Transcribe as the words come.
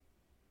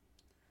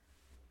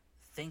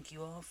thank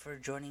you all for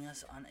joining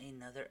us on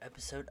another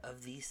episode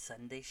of the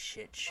Sunday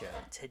Shit Show.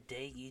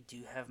 Today you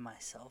do have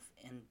myself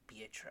and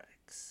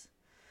Beatrix.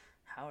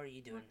 How are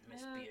you doing,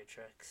 Miss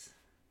Beatrix?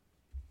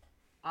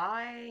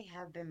 I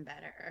have been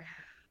better.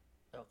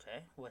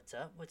 Okay, what's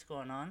up? What's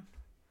going on?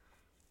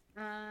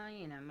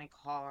 My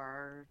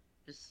car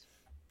just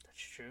That's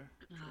true.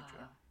 True, true.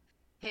 uh,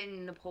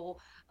 hitting the pole.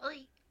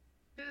 Like,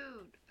 dude,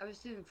 I was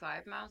doing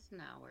 5 miles an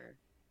hour.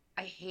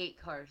 I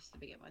hate cars to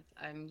begin with.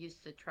 I'm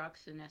used to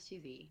trucks and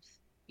SUVs.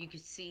 You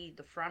could see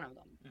the front of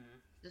them. Mm-hmm.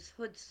 This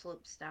hood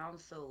slips down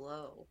so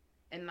low.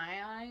 In my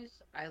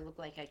eyes, I look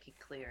like I could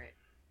clear it.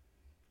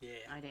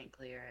 Yeah. I didn't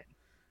clear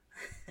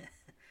it.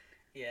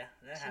 Yeah,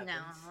 that So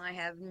now happens. I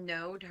have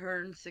no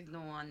turn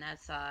signal on that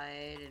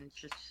side, and it's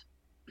just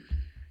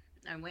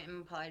I went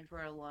and applied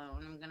for a loan.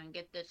 I'm gonna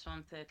get this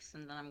one fixed,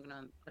 and then I'm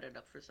gonna put it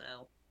up for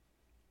sale.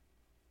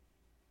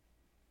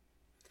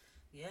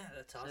 Yeah,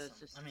 that's So awesome. it's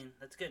I just mean,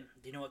 that's good.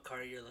 Do you know what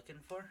car you're looking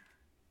for?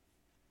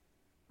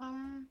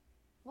 um.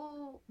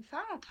 Well, I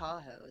found a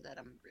Tahoe that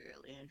I'm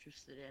really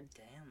interested in.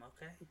 Damn,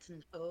 okay. It's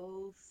an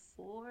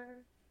 '04.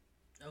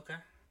 Okay.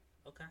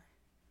 Okay.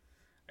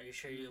 Are you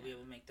sure you'll be Yeah.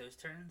 able to make those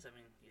turns? I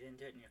mean, you didn't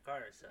do it in your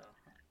car, so.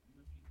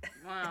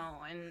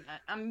 Wow, and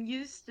I'm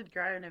used to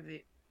driving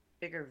a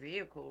bigger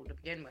vehicle to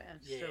begin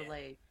with. So Yeah.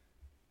 like,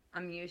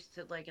 I'm used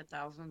to like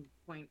 1,000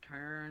 point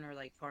turn or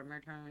like farmer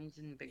turns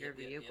in bigger Yep,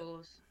 yep, yep.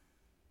 vehicles.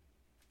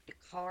 The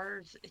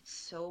cars, it's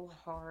so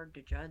hard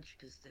to judge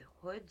because the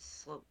hoods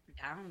slope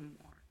down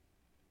more.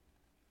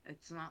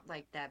 It's not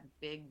like that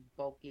big,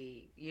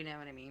 bulky, you know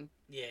what I mean?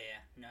 Yeah, yeah.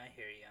 No, I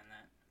hear you on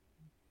that.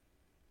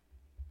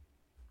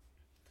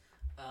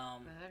 But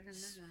other than that,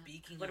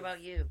 Speaking what of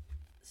about you?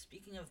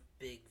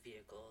 big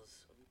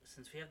vehicles,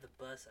 since we have the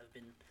bus,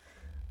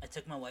 I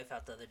took my wife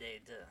out the other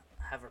day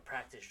to have her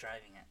practice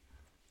driving it.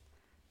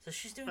 So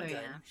she's Oh doing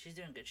good. yeah, She's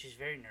doing good. She's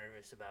very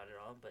nervous about it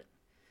all, but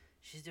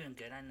she's doing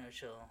good. I know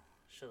she'll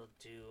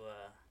do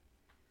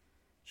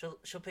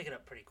she'll pick it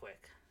up pretty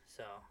quick.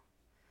 So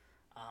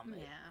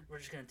yeah, we're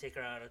just gonna take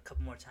her out a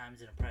couple more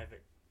times in a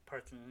private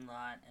parking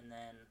lot, and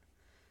then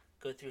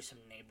go through some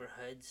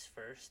neighborhoods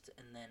first,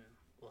 and then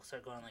we'll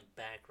start going like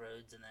back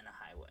roads and then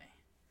a highway.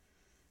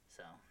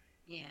 So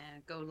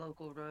yeah. Go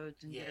local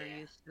roads and yeah, get her yeah,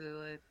 used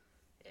to it.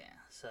 yeah.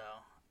 So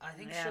I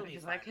think Yeah, she'll be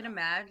because I fine can though.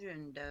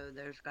 imagine though,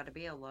 there's got to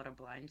be a lot of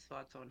blind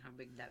spots on how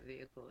big that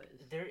vehicle is.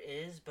 There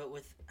is, but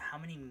with how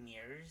many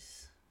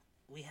mirrors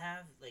we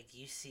have, like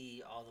you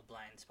see all the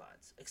blind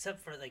spots, except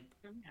for like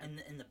Yeah.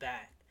 in the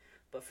back.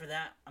 But for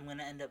that, I'm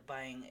gonna end up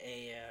buying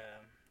a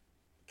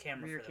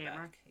camera Rear for the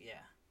camera. back.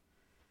 Yeah.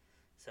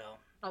 So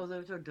Oh,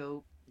 those are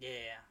dope. yeah, yeah,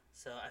 yeah.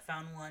 So I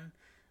found one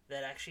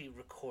that actually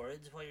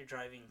records while you're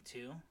driving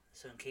too.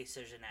 So in case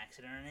there's an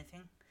accident or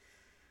anything,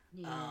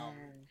 um,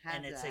 Yeah,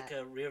 and have it's like that.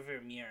 a rear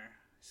view mirror.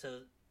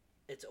 So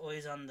it's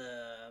always on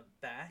the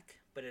back,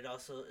 but it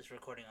also is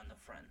recording on the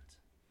front.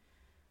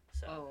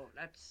 So Oh,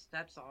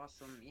 that's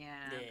awesome.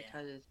 yeah, Yeah, yeah,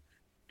 because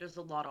there's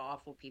a lot of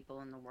awful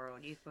people in the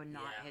world. You could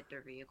not yeah. hit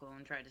their vehicle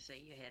and try to say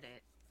you hit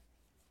it.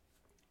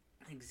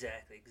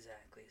 Exactly,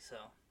 exactly. So,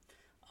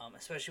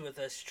 especially with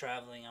us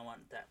traveling, I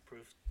want that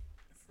proof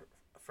for,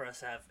 for us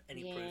to have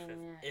any proof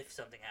Yeah, if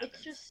something it's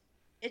happens. just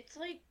it's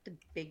like the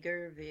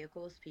bigger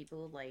vehicles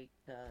people like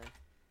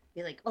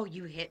be like, "Oh,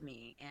 you hit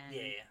me," Yeah, and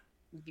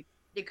yeah. you,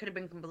 it could have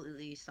been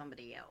completely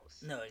somebody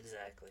else. No,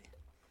 exactly,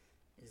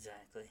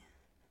 exactly.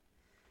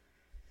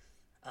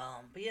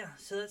 But yeah,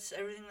 so that's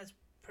everything that's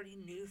pretty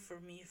new for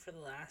me for the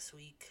last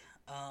week.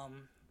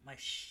 My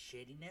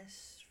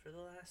shittiness for the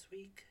last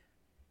week.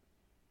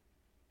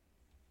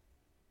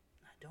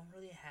 I don't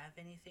really have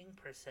anything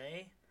per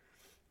se.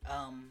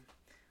 Um,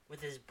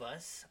 with this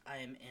bus, I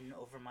am in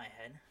over my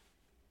head.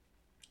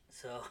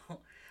 So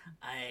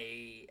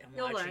I am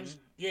You'll learn. watching.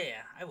 Yeah,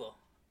 yeah, I will.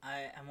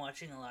 I am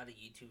watching a lot of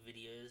YouTube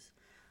videos,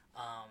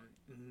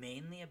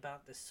 mainly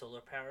about the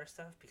solar power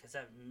stuff because I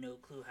have no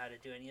clue how to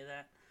do any of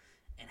that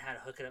and how to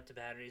hook it up to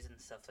batteries and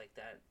stuff like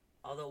that.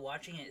 Although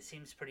watching it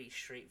seems pretty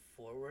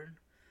straightforward,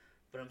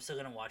 but I'm still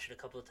gonna watch it a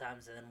couple of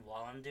times, and then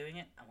while I'm doing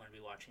it, I'm gonna be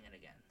watching it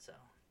again. So,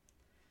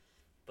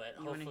 but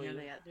You want to hear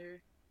hopefully,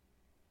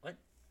 what?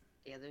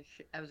 the other?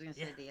 I was gonna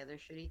Yeah, say the other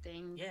shitty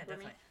thing yeah, for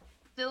me. definitely.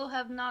 Still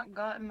have not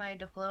gotten my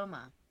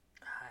diploma.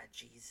 Ah,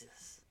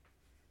 Jesus,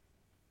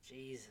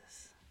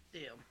 Jesus.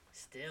 Still,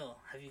 Still,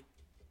 have you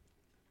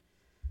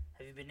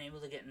been able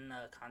to get in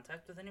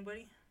contact with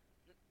anybody?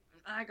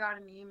 I got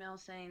an email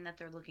saying that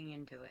they're looking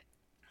into it,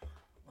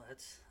 Well,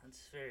 that's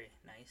very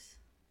nice.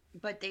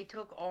 but they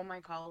took all my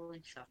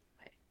college stuff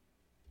away.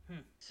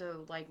 Hmm.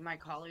 So like my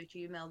college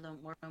email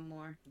don't work no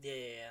more. Yeah,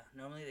 yeah, yeah.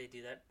 Normally they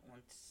do that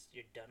once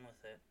you're done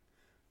with it,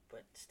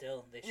 but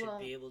still, they should Well,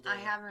 be able to. I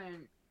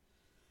haven't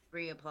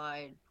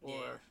reapplied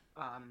Yeah.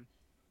 for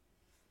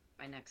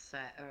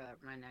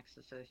my next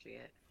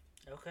associate.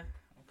 Okay.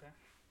 Okay.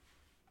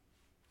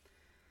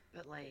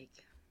 But like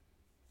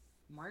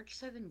March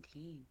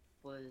 17th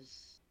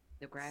was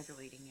the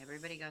graduating.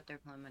 Everybody got their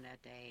diploma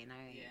that day, and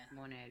I Yeah.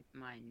 wanted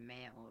mine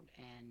mailed.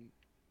 And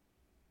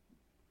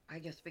I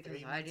guess because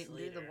Three I months didn't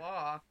do the later,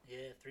 walk,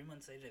 yeah, 3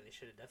 months later, they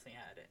should have definitely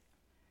had it.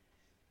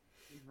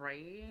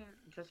 right?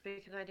 Just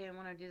because I didn't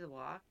want to do the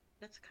walk,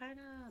 that's kind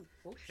of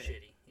bullshit.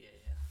 Shitty. Yeah,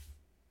 yeah,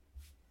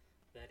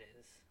 that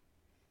is.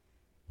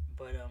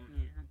 But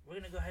Yeah. we're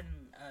gonna go ahead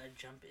and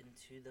jump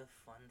into the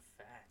fun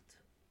fact,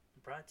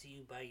 brought to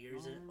you by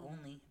yours Um,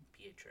 only,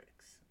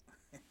 Beatrix.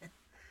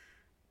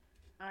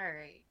 all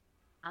right.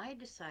 I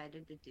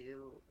decided to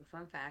do a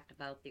fun fact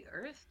about the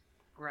Earth.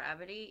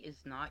 Gravity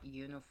is not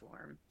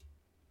uniform.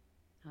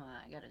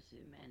 I gotta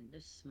zoom in.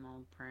 This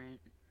small print.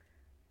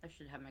 I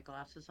should have my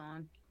glasses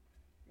on.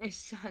 It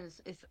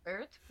says if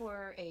Earth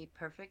were a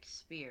perfect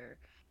sphere,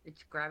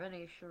 its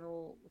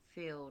gravitational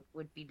field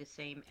would be the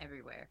same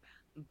everywhere.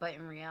 But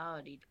in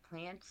reality, the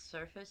planet's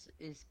surface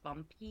is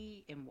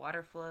bumpy and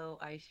water flow,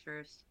 ice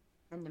drifts,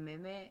 and the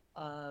movement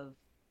of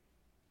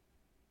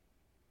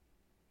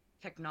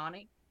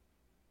tectonic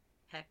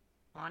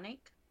tectonic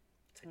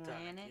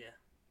Tectonic, planet. yeah.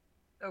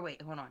 Oh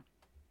wait, hold on.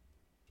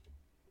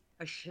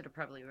 I should have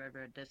probably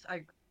read this.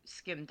 I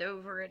skimmed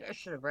over it. I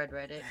should have read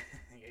it.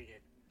 You're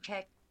good.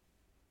 Tec-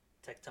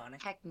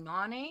 Tectonic.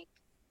 Tectonic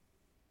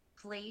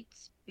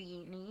plates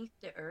beneath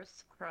the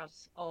Earth's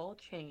crust all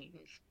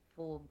change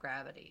full of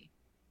gravity.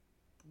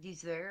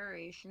 These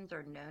variations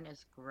are known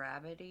as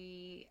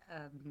gravity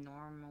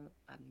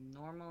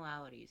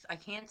abnormalities. I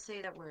can't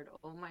say that word.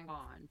 Oh my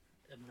god.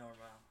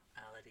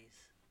 Abnormalities.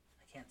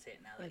 I can't say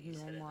it now that you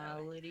said it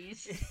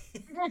Abnormalities.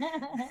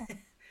 that way.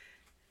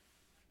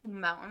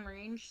 Mountain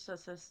range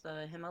such as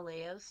the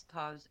Himalayas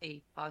cause a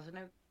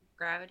positive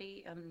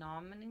gravity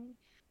anomaly,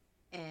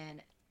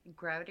 and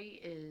gravity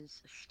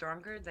is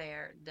stronger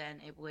there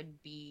than it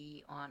would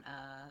be on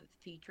a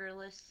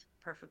featureless,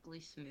 perfectly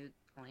smooth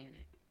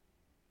planet.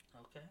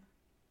 Okay.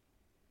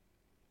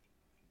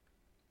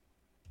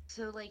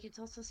 So, like, it's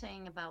also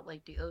saying about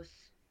like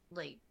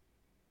like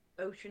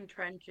ocean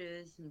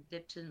trenches and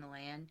dips in the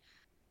land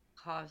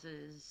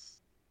causes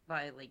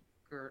by like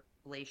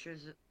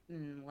glaciers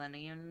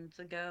millenniums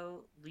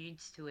ago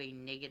leads to a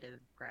negative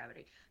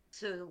gravity.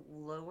 So, the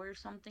lower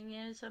something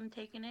is, I'm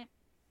taking it,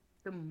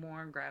 the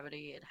more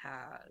gravity it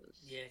has.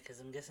 Yeah, because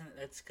I'm guessing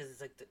that's because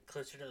it's like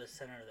closer to the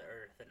center of the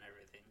Earth and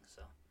everything.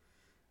 So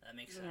that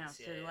makes Yeah, sense.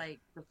 Yeah, so yeah,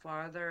 like the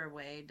farther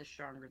away, the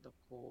stronger the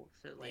pull.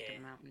 So like a yeah.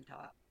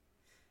 mountaintop.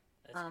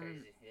 That's Um,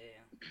 crazy. Yeah,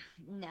 yeah.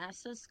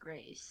 NASA's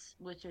GRACE,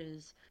 which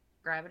is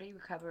Gravity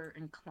Recover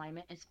and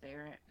Climate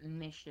Experiment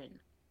Mission.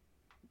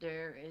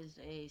 There is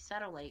a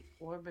satellite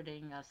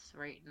orbiting us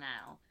right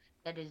now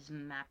that is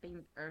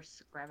mapping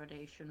Earth's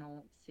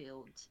gravitational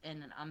fields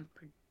in an un-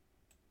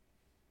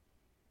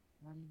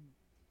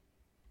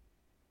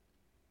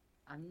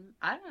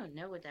 I don't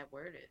know what that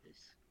word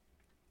is.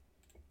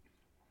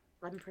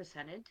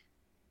 Unprecedented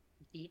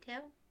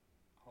detail?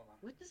 Hold on.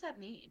 What does that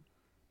mean?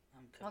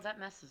 I'm Well, coming. that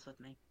messes with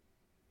me.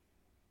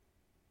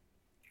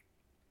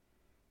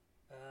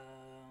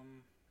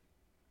 Um,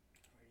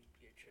 Already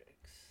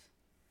Beatrix.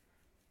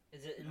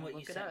 Is it in I'll what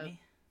you look it sent up. me?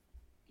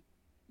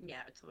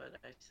 Yeah, it's what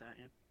I sent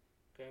you.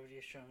 Gravity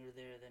is stronger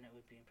there than it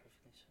would be in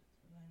perfectly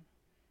smooth.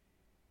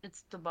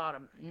 It's the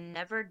bottom.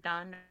 Never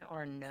done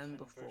or known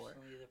before.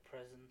 Conversely, the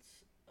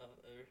presence of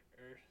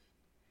Earth.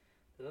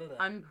 Ugh.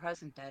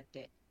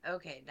 Unprecedented.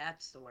 Okay,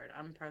 that's the word.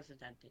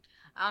 Unprecedented.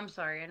 I'm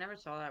sorry, I never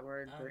saw that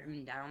word Oh no.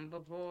 written down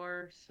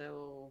before,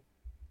 so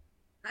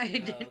I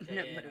Oh, didn't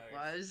know okay. Yeah, what no it worries.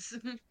 was.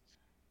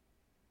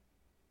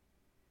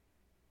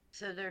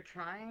 So they're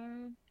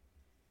trying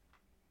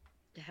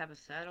to have a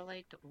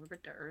satellite to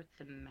orbit the Earth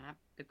to map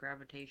the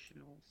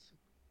gravitational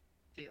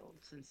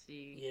fields and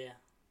see Yeah,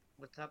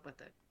 what's up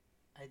with it.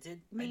 I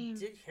did. I I mean,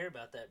 did hear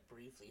about that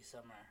briefly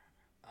somewhere.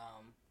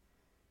 Um,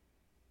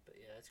 but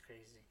yeah, that's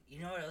crazy.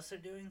 You know what else they're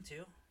doing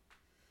too?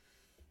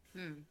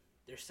 hmm.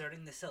 They're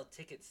starting to sell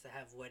tickets to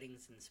have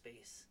weddings in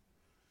space.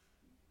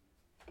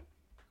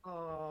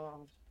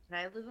 Oh, can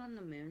I live on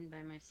the moon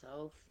by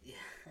myself? Yeah.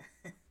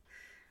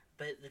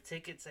 But the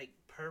tickets, like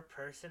per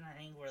person, I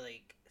think were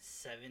like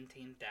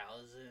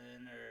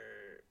 17,000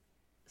 or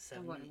I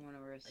wouldn't 70, want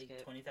to risk like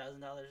it.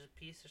 $20,000 a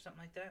piece or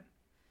something like that.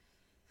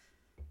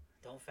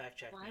 Don't fact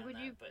check me Why on would that,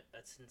 you? but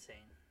that's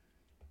insane.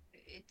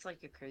 It's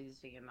like a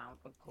crazy amount,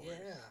 of Yeah,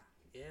 course.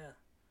 yeah.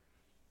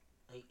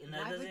 Like, and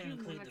that Why doesn't would even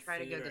you want include to the try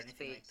to food go or to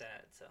anything like space?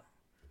 that. So,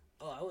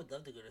 oh, I would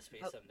love to go to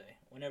space Oh, someday,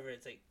 whenever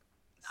it's like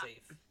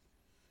safe,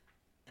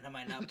 and I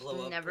might not it's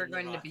blow up never in the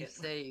going to be rocket.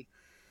 safe.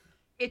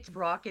 It's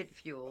rocket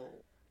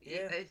fuel.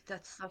 Yeah,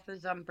 That stuff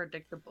is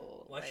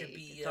unpredictable. watch it Like,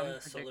 be it's solar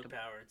unpredictable.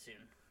 powered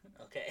soon.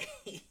 Okay.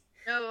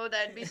 No,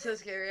 that'd be so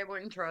scary. I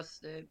wouldn't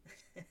trust it.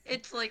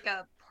 It's like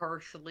a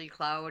partially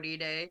cloudy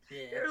day.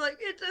 Yeah. They're like,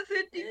 it's a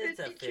It's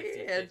a 50-50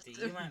 chance. 50-50.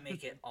 You might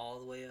make it all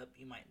the way up,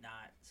 you might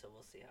not, so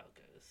we'll see how it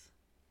goes.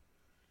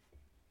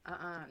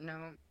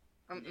 No.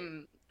 Yeah.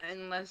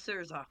 Unless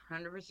there's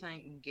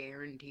 100%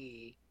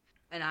 guarantee.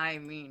 And I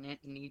mean,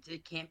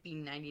 it can't be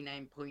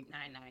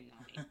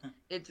 99.999.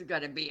 It's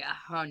gotta be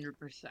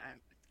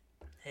 100%.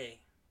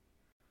 Hey,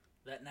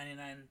 that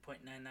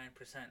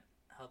 99.99%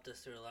 helped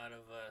us through a lot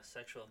of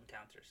sexual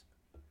encounters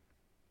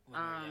when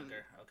we were Um,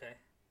 younger, okay?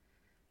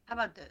 How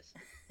about this?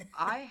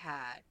 I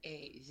had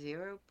a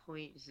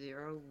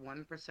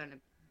 0.01% of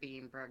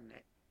being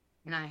pregnant,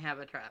 and I have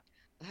a trap.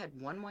 I had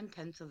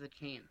 1/10th of a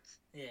chance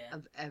Yeah.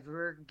 of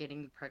ever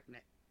getting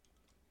pregnant.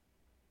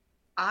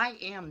 I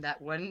am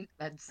that one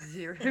that's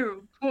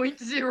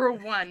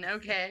 0.01,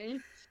 okay?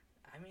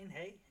 I mean,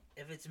 hey,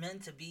 if it's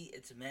meant to be,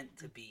 it's meant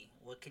to be.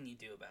 What can you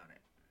do about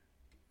it?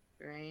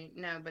 Right?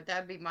 No, but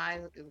that'd be my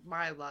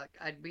luck.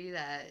 I'd be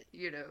that,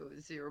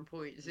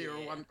 0.01%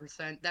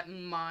 Yeah. that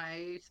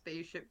my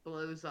spaceship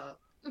blows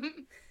up.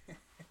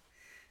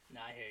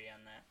 No, I hear you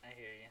on that. I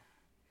hear you.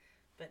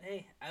 But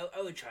hey,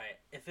 I would try it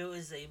if it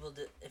was able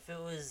to. If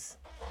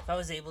I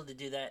was able to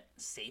do that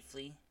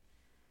safely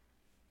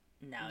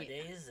Yeah.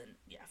 nowadays, then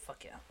yeah,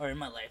 fuck yeah. Or in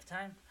my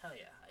lifetime, hell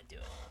yeah, I'd do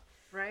it.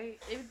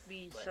 Right? It would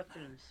be But such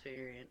an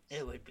experience.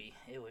 it would be.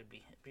 It'd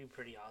be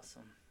pretty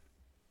awesome.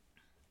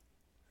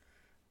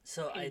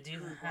 So I And do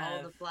prove all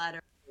have. the flat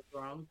earthers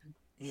wrong.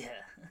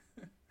 Yeah.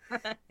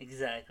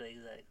 Exactly.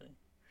 Exactly.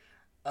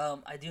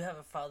 I do have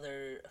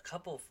a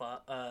couple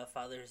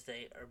Father's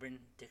Day Urban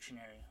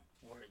Dictionary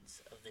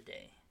words of the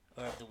day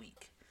or of the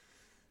week.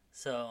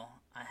 So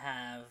I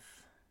have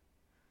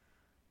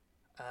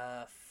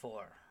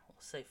four.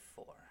 We'll say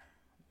four,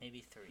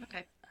 maybe three.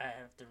 Okay. I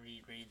have to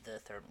read the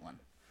third one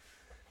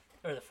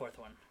or the fourth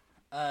one.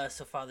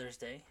 So Father's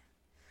Day.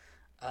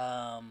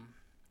 Um,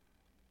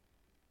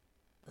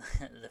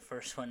 the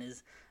first one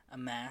is a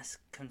mass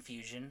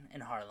confusion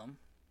in Harlem.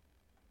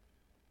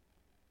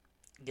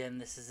 Again,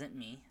 this isn't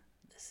me.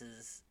 This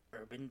is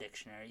Urban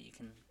Dictionary. You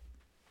can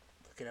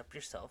look it up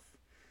yourself.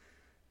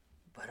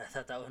 But I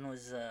thought that one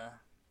was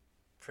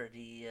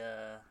pretty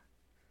It's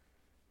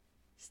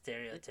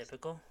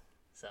stereotypical.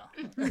 So,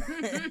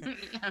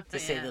 yeah, to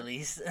say the yeah.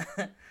 least.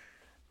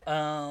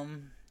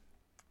 um,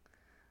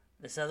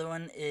 this other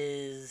one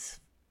is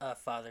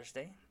Father's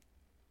Day,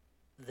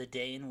 the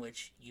day in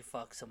which you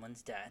fuck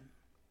someone's dad.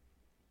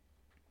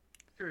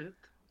 Truth.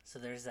 So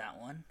there's that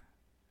one.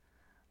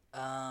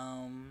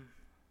 Um,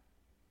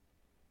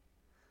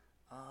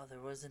 oh,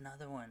 there was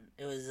another one.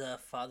 It was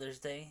Father's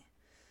Day.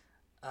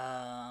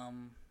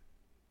 Um,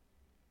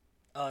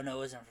 oh no, it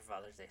wasn't for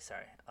Father's Day.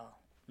 Sorry. Oh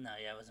no,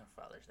 yeah, it wasn't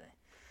for Father's Day.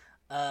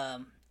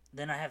 Um,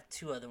 then I have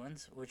two other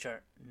ones, which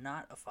are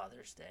not a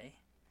Father's Day.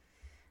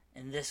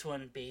 And this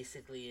one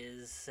basically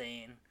is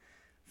saying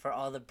for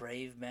all the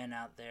brave men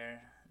out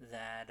there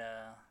that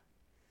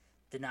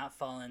did not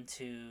fall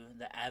into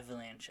the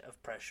avalanche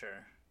of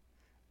pressure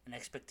and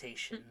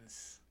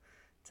expectations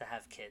to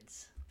have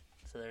kids.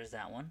 So there's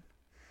that one.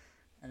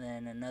 And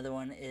then another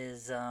one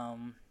is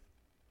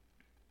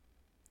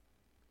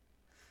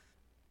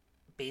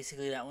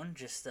basically that one,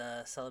 just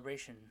a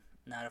celebration,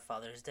 not a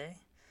Father's Day.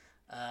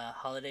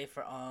 Holiday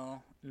for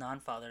all non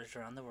fathers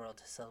around the world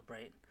to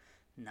celebrate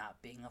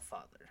not being a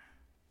father.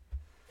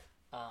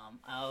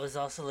 I was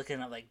also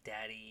looking at like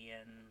daddy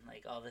and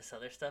like all this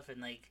other stuff,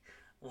 and like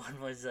one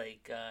was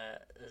like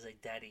it was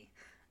like daddy,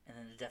 and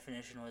then the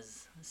definition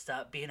was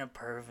stop being a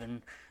perv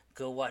and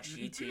go watch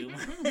YouTube.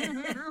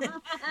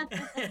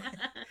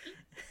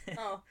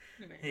 Oh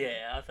man.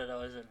 Yeah, I thought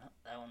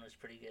that one was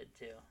pretty good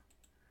too.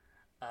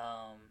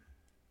 Um,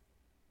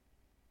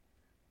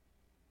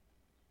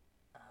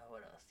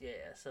 what else? Yeah,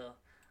 yeah. So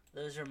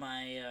those are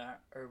my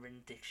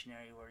Urban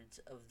Dictionary words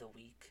of the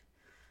week.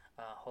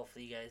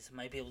 Hopefully, you guys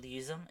might be able to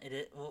use them.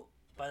 Well,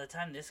 by the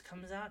time this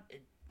comes out,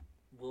 it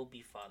will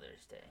be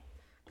Father's Day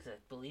because I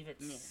believe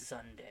it's Yeah.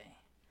 Sunday.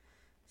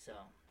 So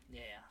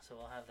yeah, so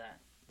we'll have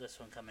this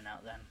one coming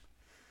out then.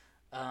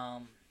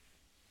 Um,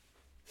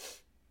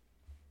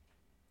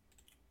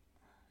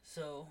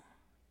 so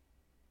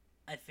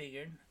I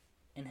figured,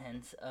 in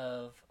hence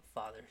of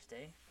Father's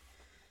Day,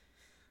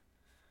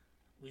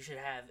 we should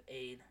have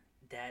a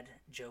dad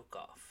joke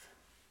off.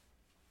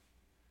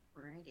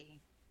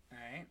 Righty. All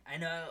right. I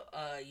know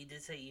you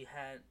did say you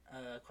had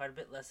quite a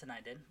bit less than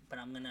I did, but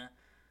I'm gonna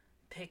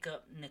pick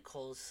up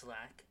Nicole's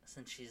slack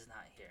since she's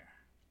not here.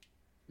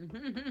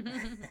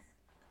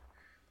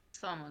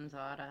 Someone's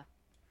oughta.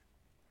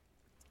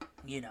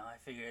 You know, I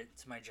figure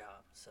it's my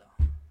job. So,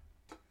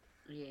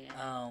 Yeah.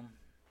 um,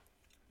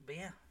 but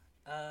yeah,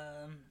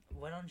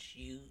 why don't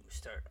you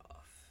start off?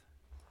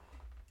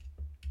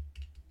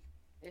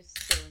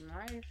 So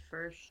my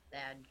first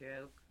dad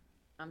joke,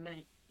 I'm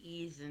gonna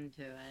ease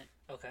into it.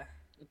 Okay.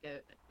 Okay,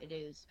 it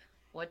is,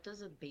 what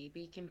does a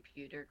baby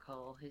computer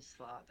call his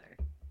father?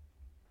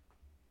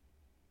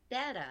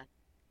 Dada.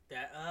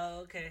 That. Oh,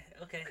 okay.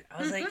 Okay.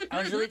 I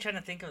was really trying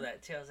to think of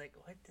that too. I was like,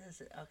 what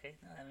does it? Okay,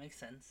 no, that makes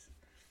sense.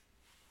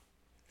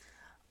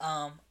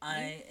 Yeah,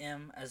 I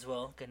am as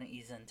well gonna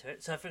ease into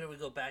it. So I figure we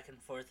go back and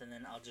forth, and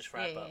then I'll just yeah,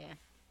 wrap up. yeah.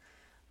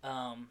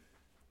 Um,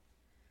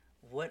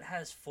 what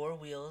has four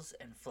wheels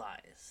and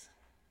flies?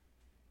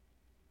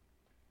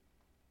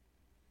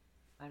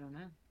 I don't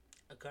know.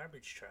 A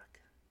garbage truck.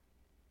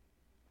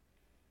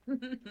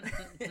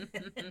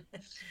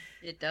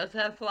 It does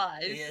have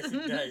flies. Yes,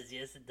 it does.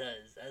 Yes, it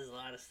does. That has a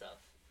lot of stuff.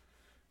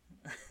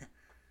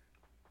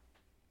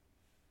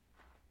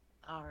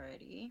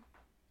 Alrighty.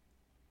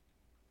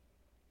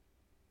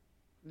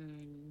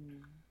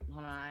 Mm,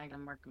 Hold on, I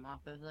can mark them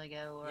off as I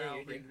go, or Yeah, I'll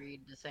you're good.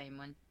 reread the same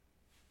one.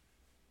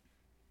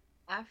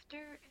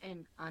 After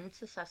an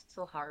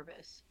unsuccessful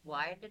harvest,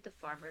 why did the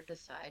farmer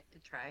decide to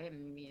try a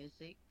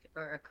music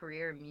or a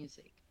career in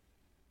music?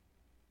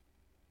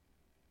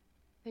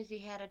 Because he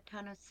had a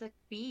ton of sick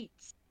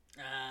beats.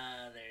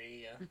 Ah, there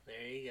you go.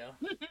 There you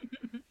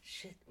go.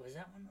 Shit, was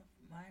that one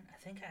of mine? I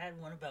think I had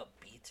one about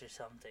beats or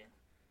something.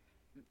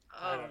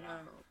 I Oh don't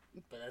know, no.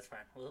 but that's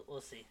fine.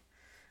 We'll see.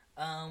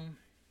 Um,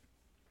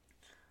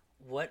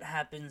 what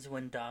happens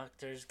when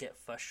doctors get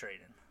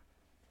frustrated?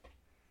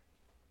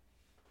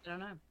 I don't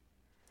know.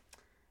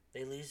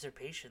 They lose their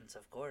patience,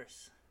 of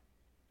course.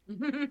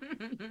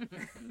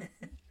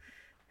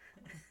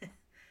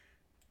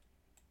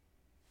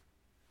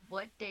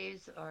 What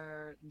days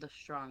are the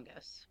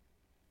strongest?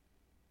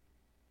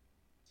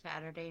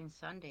 Saturday and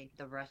Sunday.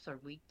 The rest are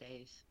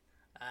weekdays.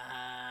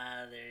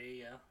 Ah, there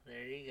you go.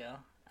 There you go.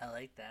 I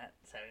like that.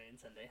 Saturday and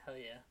Sunday. Hell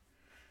yeah.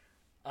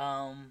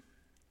 Um,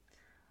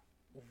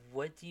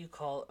 what do you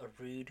call a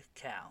rude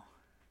cow?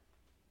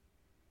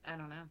 I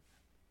don't know.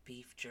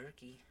 Beef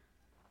jerky.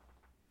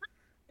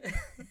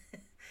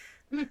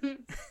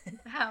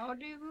 How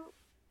do,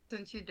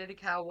 since you did a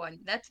cow one,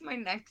 that's my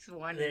next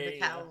one, There the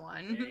you go. cow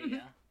There you one.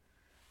 go.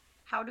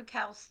 How do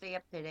cows stay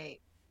up to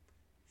date?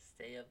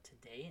 Stay up to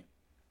date.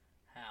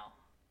 How?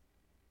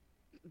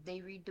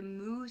 They read the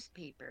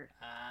newspaper.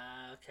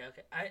 Ah, okay,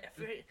 okay. I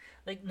feel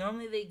like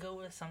normally they go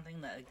with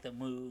something that like the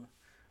moo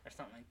or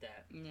something like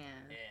that.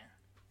 Yeah. Yeah.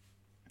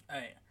 All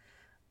right.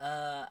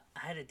 I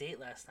had a date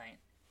last night.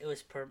 It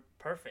was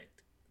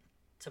perfect.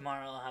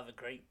 Tomorrow I'll have a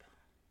grape.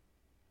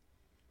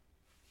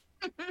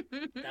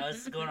 That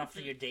was going off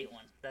of your date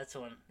one. That's the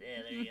one.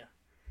 Yeah, there you go.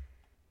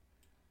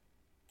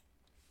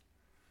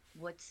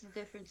 What's the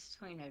difference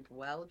between a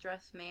well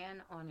dressed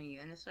man on a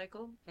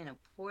unicycle and a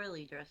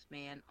poorly dressed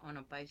man on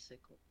a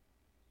bicycle?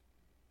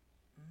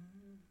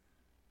 Mm,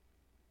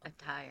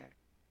 Attire.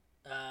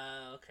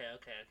 okay,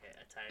 okay, okay.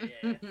 Attire. Yeah,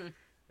 yeah.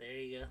 There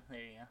you go. There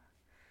you go.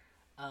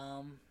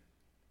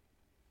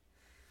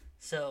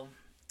 So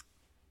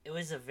it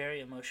was a very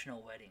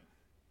emotional wedding.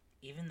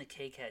 Even the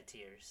cake had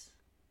tears.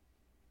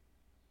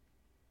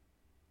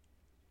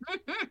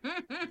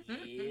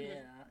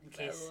 Yeah. In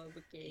I case love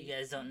a you cake.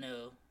 guys don't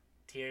know,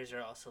 tears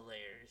are also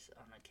layers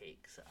on a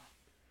cake. So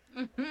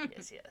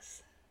yes,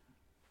 yes.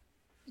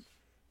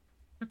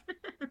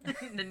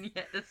 Then you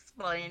had to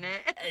explain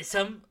it.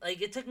 Some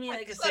like it took me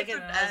like a It's such second,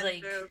 a and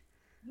dad joke.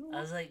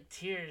 I was like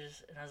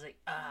tears, and I was like,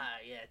 ah,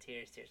 yeah,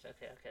 tears, tears.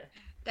 Okay, okay.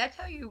 That's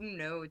how you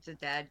know it's a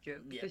dad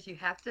joke Yep. because you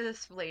have to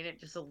explain it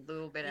just a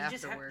little bit You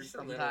just have afterwards just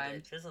a little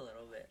bit, sometimes. just a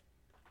little bit.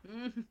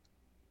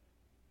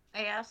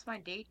 I asked my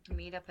date to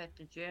meet up at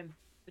the gym,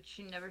 but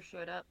she never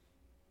showed up.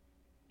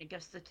 I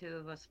guess the two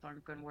of us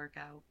aren't going to work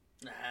out.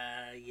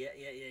 Yeah, yeah,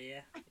 yeah, yeah,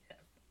 yeah.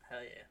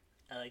 Hell yeah,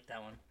 I like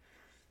that one.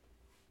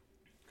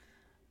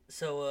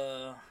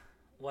 So,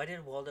 why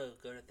did Waldo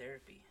go to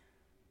therapy?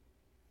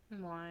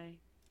 Why?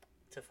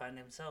 To find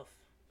himself.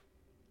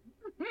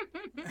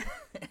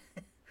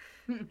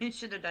 He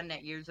should have done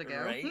that years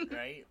ago. Right,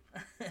 right.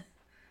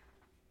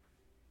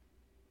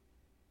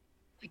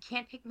 I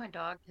can't take my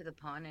dog to the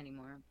pond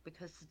anymore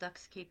because the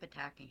ducks keep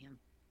attacking him.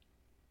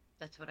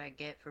 That's what I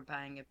get for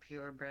buying a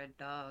purebred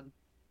dog.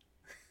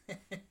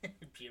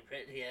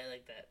 Purebred. Yeah, I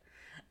like that.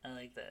 I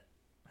like that.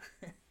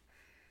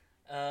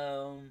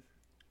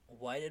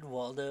 Why did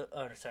Waldo?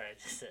 Oh, sorry, I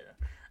just said.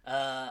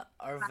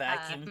 Our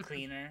vacuum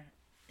cleaner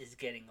is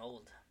getting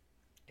old.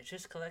 It's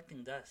just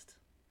collecting dust.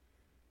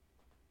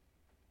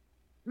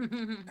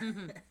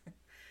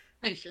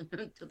 I should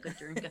have took a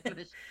drink of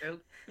this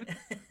joke.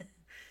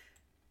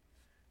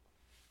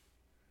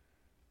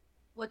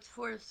 What's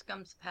Forrest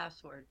Gump's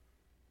password?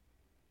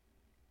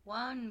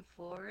 One,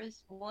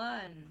 Forrest,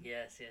 one.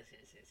 Yes, yes,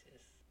 yes, yes,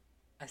 yes.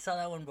 I saw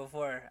that one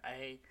before.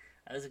 I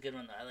That was a good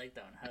one though. I like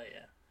that one. Hell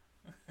yeah.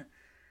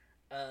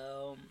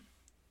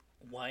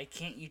 Why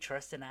can't you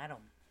trust an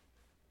atom?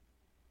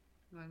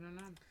 I don't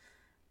know.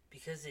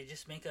 Because they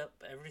just make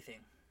up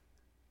everything.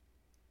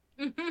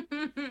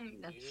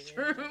 That's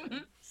Yeah,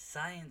 true.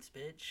 science,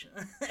 bitch.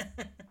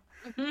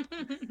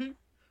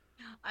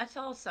 I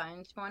saw a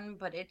science one,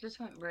 but it just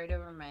went right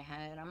over my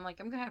head. I'm like,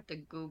 I'm gonna have to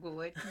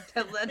Google it to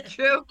tell that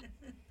joke.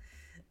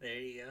 There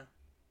you go.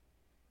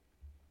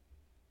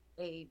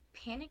 A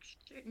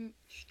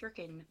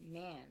stricken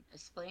man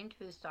explained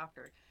to his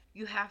doctor,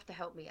 "You have to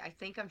help me. I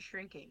think I'm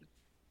shrinking."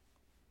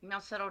 "Now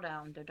settle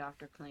down," the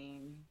doctor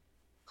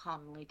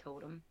calmly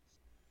told him.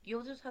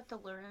 "You'll just have to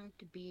learn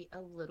to be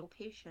a little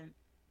patient."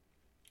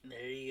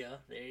 There you go.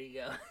 There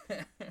you go.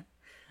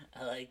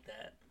 I like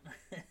that.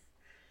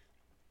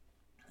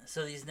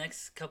 So these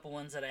next couple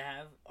ones that I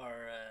have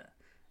are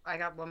I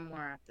got one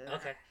more after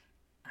okay. that.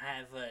 I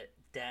have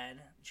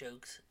dad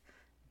jokes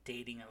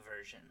dating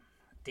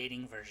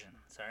version.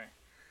 Sorry.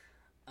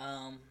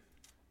 Um.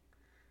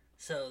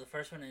 So the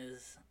first one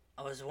is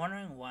I was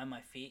wondering why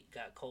my feet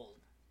got cold.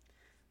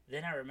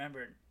 Then I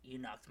remembered you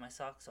knocked my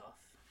socks off.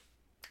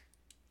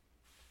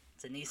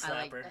 It's a knee I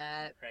like slapper,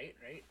 that. right?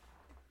 Right.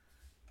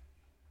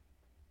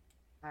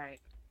 All right.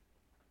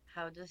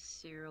 How does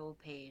cereal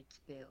pay its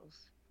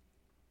bills?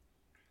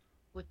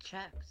 With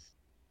checks.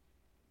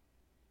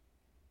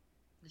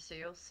 The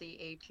cereal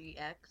CHEX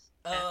checks.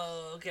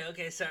 Oh, okay,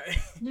 okay, sorry.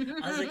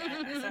 I was like,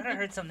 I thought I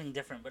heard something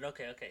different, but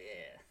okay, okay,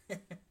 yeah,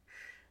 yeah.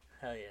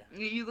 Hell yeah.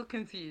 You look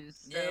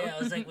confused, Yeah, so yeah, I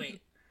was like,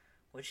 wait,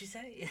 what'd she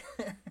say?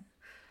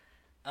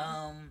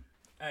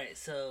 Alright,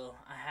 so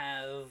I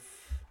have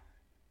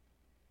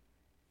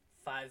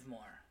five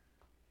more.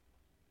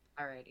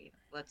 alrighty,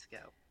 let's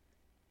go.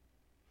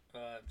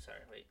 I'm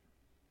sorry, wait.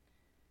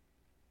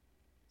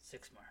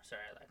 Six more.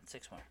 Sorry, I lied.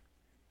 Six more.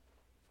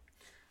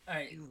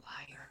 Alright. You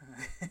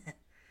liar.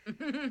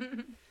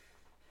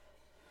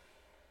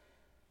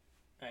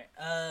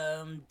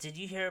 Alright. Did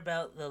you hear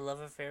about the love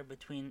affair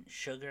between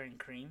Sugar and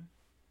Cream?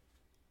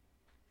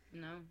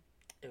 No.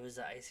 It was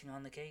the icing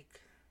on the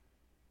cake.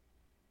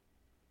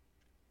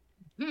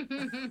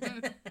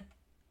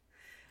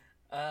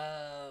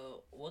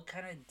 What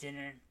kind of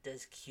dinner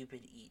does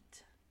Cupid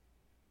eat?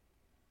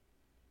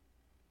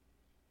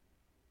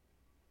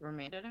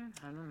 Roommate dinner?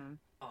 I don't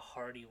A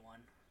hearty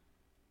one.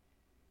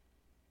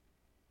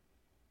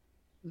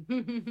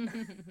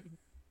 know.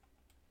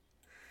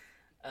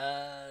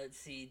 Let's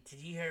see. Did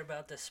you hear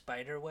about the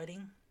spider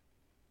wedding?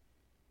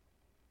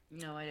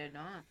 No, I did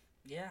not.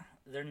 Yeah,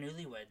 they're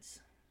newlyweds.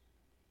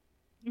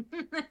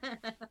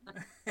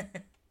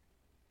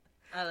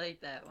 I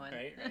like that one.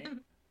 Right, right.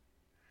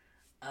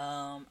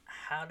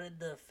 How did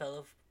the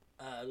fellow,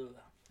 uh,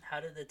 how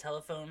did the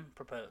telephone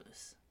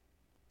propose?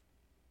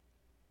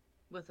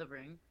 With a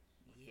ring.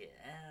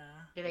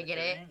 Yeah, Did I with get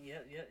the it? ring.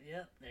 Yep, yep,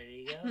 yep. There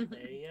you go.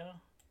 There you go.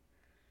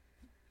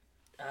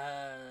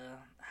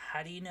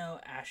 How do you know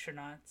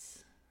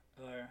astronauts,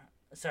 or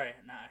sorry,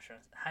 not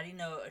astronauts? How do you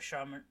know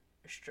astronomer?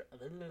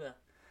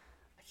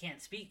 I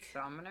can't speak.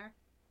 Astronomer?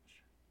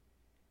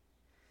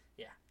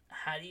 Yeah.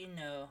 How do you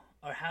know,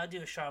 or how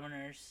do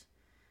astronomers?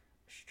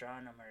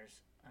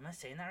 Am I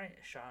saying that right?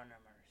 Astronomers.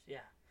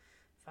 Yeah.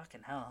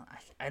 Fucking hell.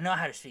 I know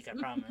how to speak. I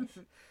promise.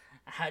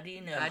 How do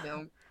you know? I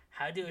don't.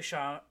 How do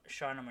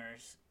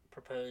astronomers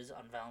propose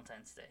on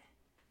Valentine's Day?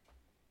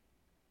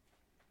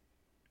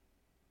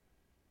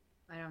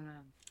 I don't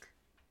know.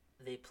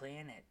 They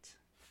plan it.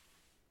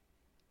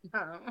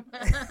 No.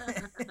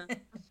 uh,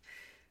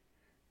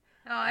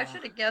 Oh, I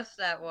should have guessed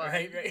that one.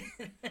 right, right.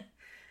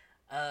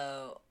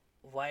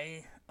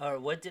 Why or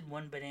what did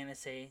one banana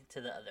say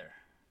to the other?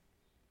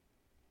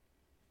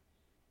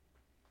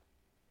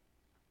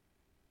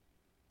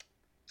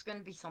 It's gonna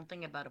be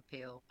something about a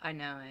pill. I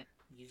know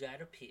You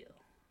got a peel.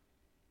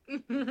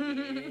 it.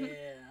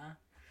 Yeah.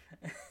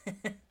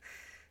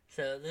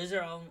 So those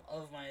are all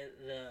of my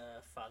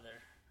the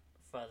father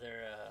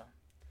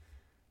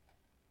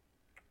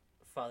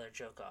father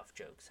joke off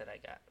jokes that I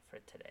got for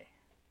today.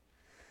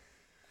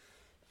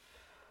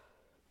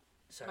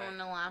 So Sorry. in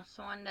the last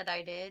one that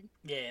I did,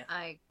 Yeah.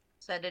 I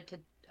said it to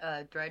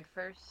Dread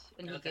first,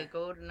 and he Okay.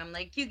 giggled, and I'm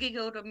like, "You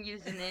giggled, I'm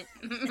using it."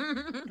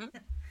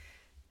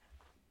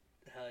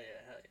 Hell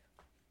yeah, hell yeah.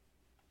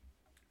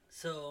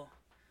 So,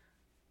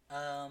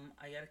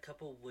 I got a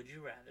couple would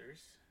you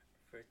rather's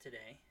for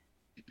today.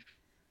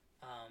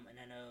 And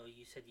I know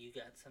you said you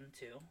got some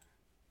too.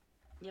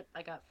 Yep,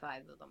 I got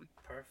five of them.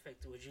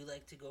 Perfect. Would you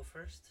like to go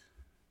first?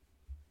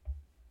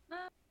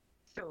 Uh,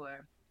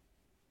 sure.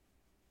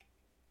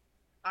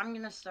 I'm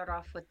gonna start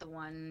off with the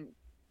one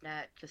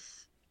that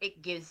just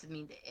it gives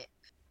me the it.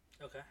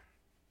 Okay.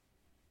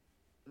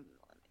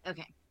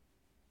 Okay.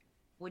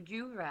 Would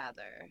you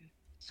rather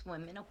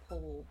swim in a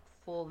pool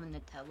full of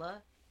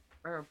Nutella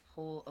or a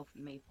pool of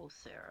maple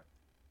syrup?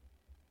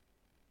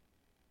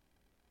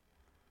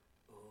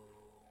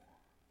 Ooh.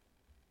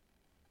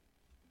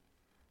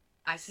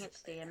 I can't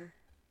stand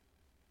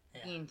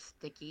Yeah. being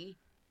sticky,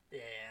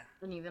 Yeah.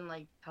 and even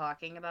like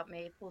talking about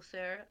maple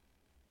syrup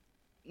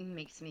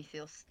makes me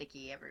feel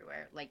sticky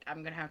everywhere. Like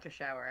I'm gonna have to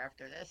shower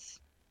after this.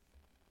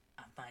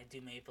 I might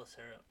do maple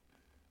syrup.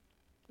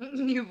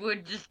 You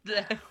would just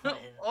I would.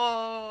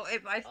 oh,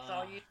 if I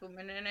saw Uh, you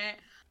swimming in it,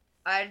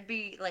 I'd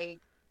be like,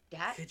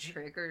 that could you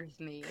triggers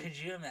me. could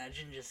you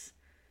imagine just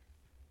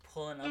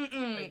pulling up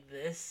Mm-mm. like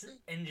this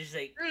and just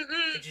like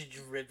Mm-mm. it just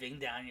dripping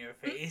down your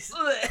face?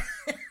 Ugh.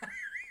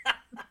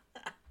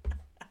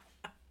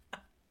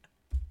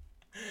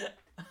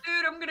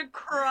 Dude, I'm gonna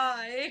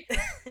cry.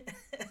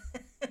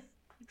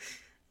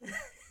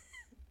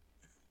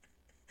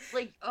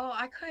 Like, oh,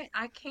 I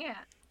can't.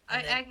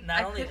 And then I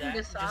not only couldn't that,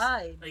 just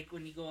decide. like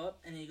when you go up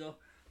and you go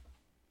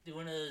do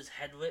one of those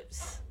head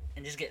whips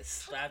and just get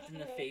slapped in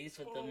the face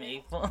with the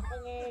maple.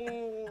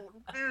 Oh,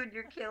 dude,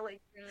 you're killing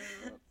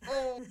me.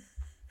 Oh,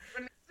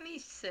 it makes me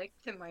sick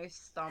to my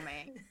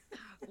stomach.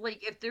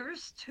 Like, if there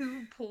was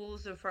two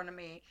pools in front of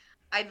me,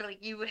 I'd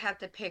like you would have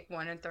to pick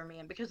one and throw me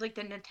in because like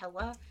the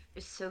Nutella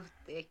is so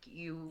thick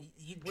you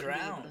You wouldn't be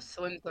able drown. to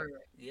swim through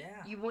it.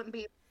 Yeah. You wouldn't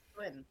be able to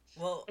swim.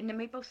 Well, And the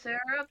maple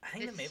syrup, I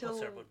think the it's maple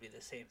syrup so would be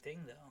the same thing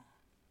though.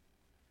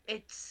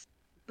 it's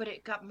but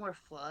it got more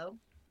flow.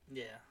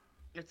 Yeah.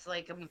 It's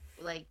like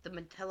like the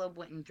Nutella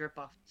wouldn't drip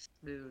off the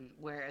spoon,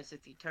 whereas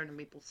if you turn a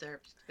maple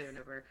syrup spoon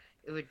over,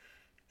 it would.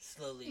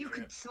 Slowly You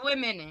could drip.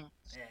 swim in it.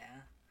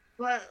 Yeah.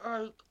 But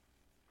like,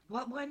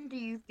 what one do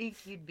you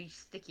think you'd be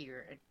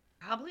stickier in?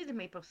 Probably the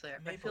maple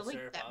syrup. I Maple feel like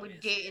syrup, that would obviously.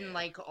 get in Yeah.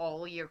 like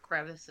all your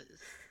crevices.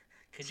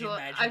 Could you So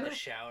I imagine the don't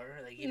shower?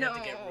 Like you'd have to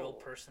get real know.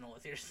 personal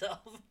with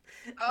yourself.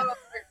 Oh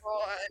my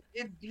god,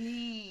 it'd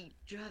be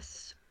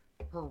just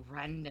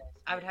horrendous.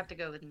 I would Yeah. have to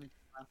go with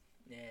Nutella.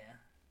 Yeah.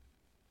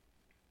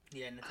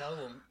 Yeah. Nutella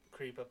won't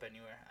creep up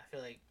anywhere. I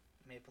feel like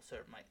maple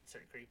syrup might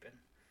start creeping.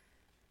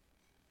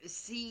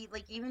 See,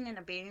 like even in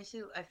a bathing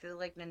suit, I feel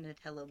like the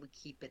Nutella would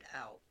keep it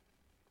out.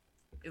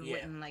 It Yeah.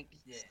 wouldn't like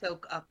Yeah.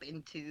 soak up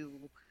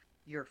into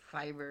your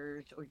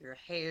fibers or your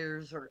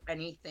hairs or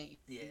anything.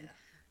 Yeah.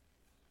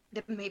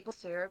 The maple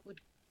syrup would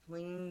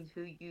cling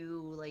to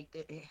you like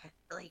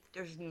like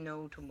there's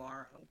no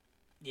tomorrow.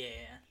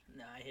 Yeah.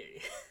 No, I hear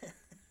you.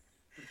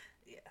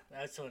 Yeah,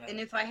 that's the one I And like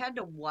if I better. had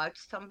to watch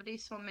somebody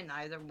swim in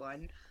either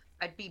one,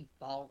 I'd be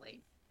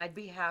bawling. I'd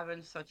be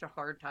having such a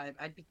hard time.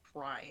 I'd be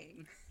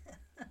crying.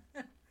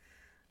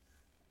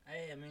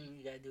 I mean,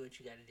 you gotta do what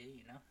you gotta do,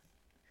 you know?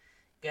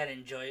 You gotta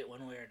enjoy it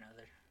one way or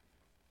another.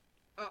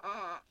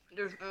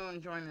 There's no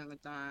enjoyment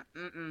with that.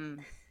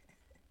 Mm-mm.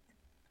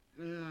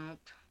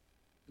 Nope.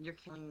 You're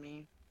killing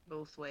me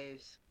both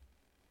ways.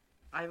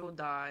 I will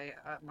die.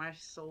 My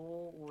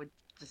soul would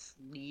just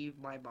leave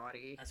my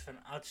body. That's fun.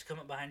 I'll just come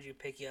up behind you,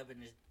 pick you up,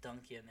 and just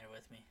dunk you in there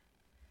with me.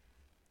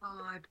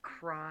 Oh, I'd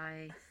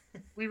cry.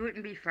 We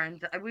wouldn't be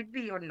friends. I would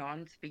be on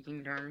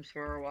non-speaking terms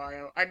for a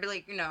while. I'd be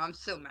like, I'm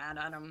so mad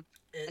at him.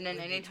 It And then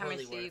would be anytime I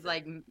totally see worth it.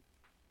 like,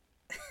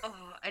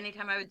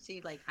 anytime I would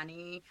see like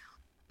honey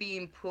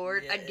being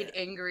poured, Yeah, I'd get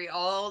angry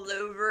all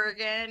over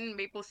again.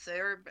 Maple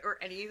syrup or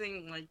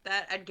anything like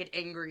that, I'd get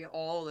angry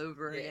all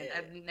over yeah, again. yeah,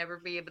 I'd never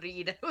be able to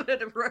eat out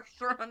at a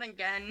restaurant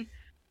again.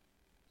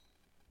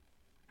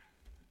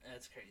 yeah.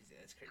 That's crazy.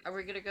 That's crazy. Are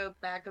we gonna go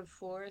back and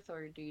forth,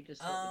 or do you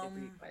just want me to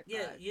read my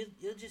Yeah, five?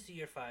 you'll just do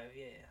your five.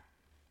 Yeah, yeah.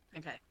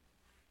 Okay.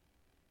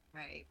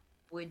 Right.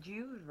 Would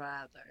you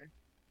rather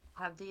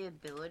have the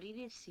ability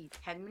to see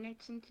 10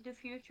 minutes into the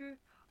future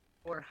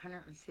or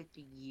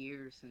 150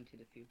 years into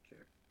the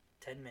future?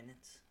 10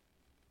 minutes.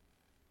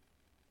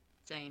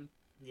 Same.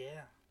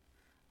 Yeah,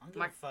 I don't give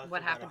My a fuck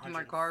what about happened to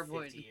my car 150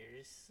 would.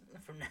 years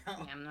from now.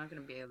 Yeah, I'm not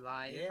gonna be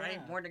alive. I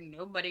ain't Yeah. more than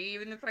nobody,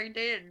 even if I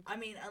did. I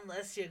mean,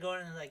 unless you're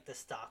going into like the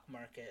stock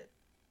market,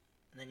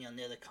 and then you'll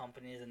know the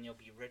companies and you'll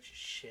be rich as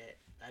shit.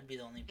 That'd be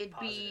the only It'd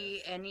positive.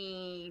 be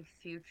any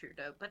future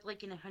though, but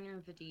like in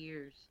 150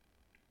 years,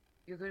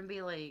 you're gonna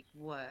be like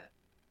what?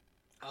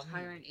 I'm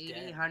 180,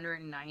 dead.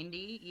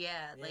 190?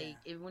 Yeah, Yeah. like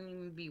it wouldn't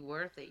even be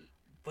worth it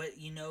But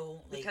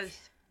like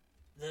because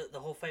the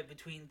whole fight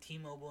between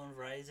T-Mobile and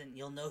Verizon,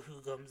 you'll know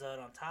who comes out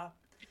on top,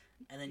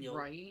 and then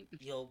right?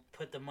 you'll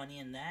put the money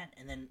in that,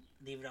 and then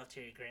leave it off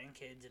to your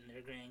grandkids and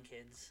their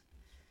grandkids.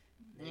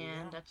 There you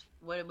Yeah, go. that's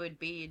what it would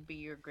be. It'd be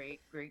your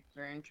great great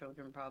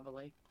grandchildren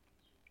probably.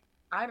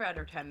 I'd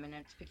rather 10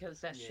 minutes because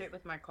that Yeah. shit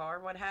with my car,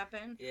 what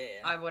happened, Yeah.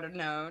 Yeah. I would have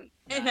known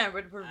and Nah, I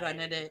would have I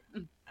hear prevented you. it.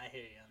 I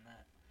hear you on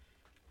that.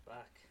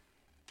 Fuck.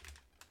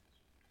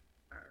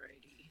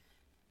 Alrighty.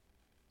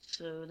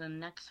 So the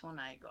next one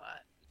I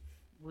got.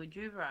 Would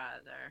you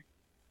rather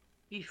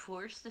be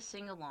forced to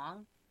sing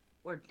along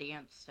or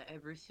dance to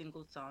every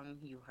single song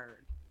you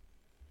heard?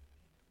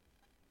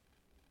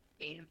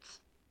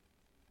 Dance.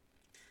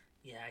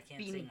 Yeah, I can't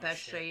Be in the sing or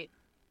best shit. shape.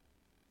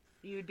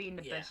 You would be in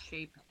the Yeah, best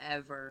shape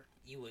ever.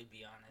 you would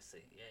be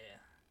honestly. Yeah, yeah.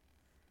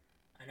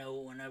 I know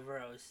whenever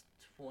I was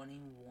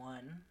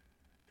 21,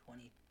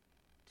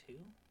 22,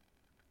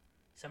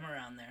 somewhere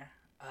around there,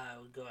 I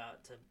would go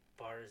out to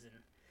bars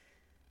and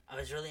I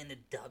was really into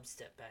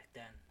dubstep back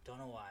then. Don't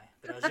know why,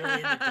 but I was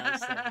really into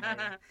dubstep and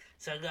everything.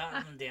 So I got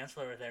on the dance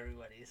floor with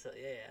everybody. So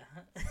yeah,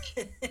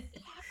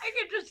 I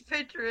can just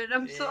picture it.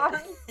 I'm yeah. sorry.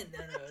 No,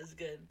 it was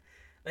good.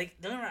 Like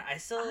don't get me wrong, I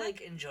still I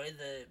like enjoy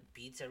the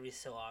beats every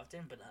so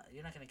often, but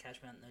you're not gonna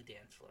catch me on no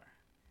dance floor.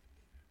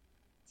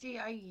 see.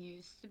 I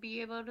used to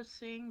be able to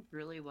sing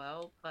really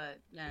well,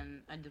 but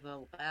then I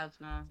developed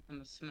asthma.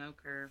 I'm a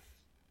smoker.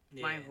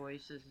 My Yeah,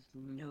 voice is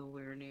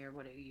nowhere near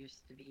what it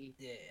used to be.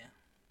 yeah,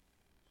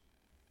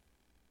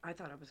 I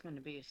thought I was going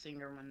to be a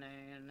singer one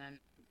day, and then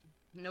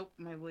nope,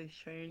 my voice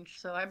changed.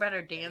 So I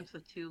better hey, dance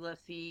with two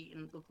left feet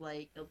and look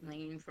like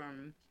Elaine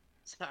from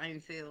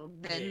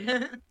Seinfeld. yeah,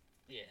 Then,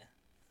 yeah.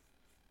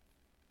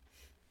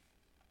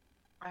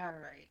 all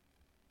right.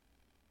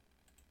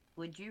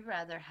 Would you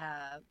rather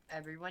have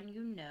everyone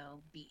you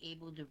know be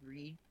able to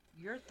read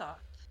your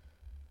thoughts,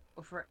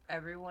 or for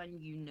everyone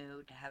you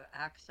know to have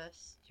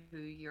access to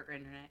your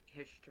internet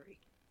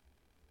history?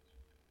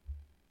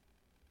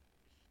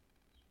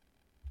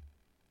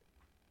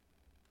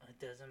 It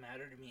doesn't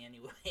matter to me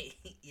anyway.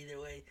 Either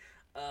way,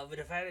 but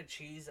if I had to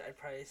choose, I'd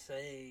probably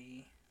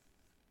say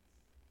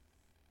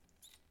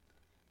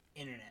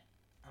internet.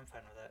 I'm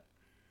fine with that.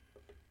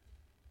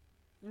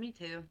 Me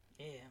too.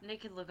 Yeah. They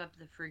could look up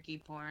the freaky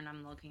porn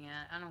I'm looking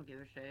at. I don't give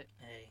a shit.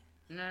 Hey,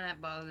 None of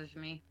that bothers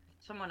me.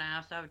 If someone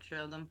asked, I would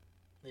show them.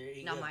 there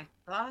you Now, go. my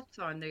thoughts,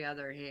 on the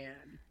other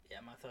hand,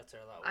 Yeah, my thoughts are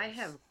a lot I worse.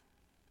 have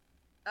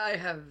I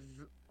have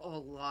a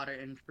lot of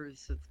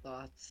intrusive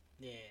thoughts.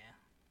 Yeah.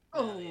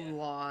 A No, yeah.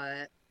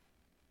 lot.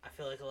 I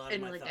feel like a lot of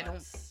And my like I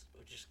don't thoughts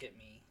would just get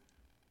me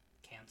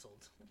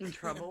canceled. in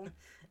trouble.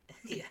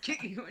 Yeah.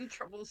 Get you in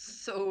trouble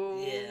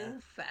Yeah. so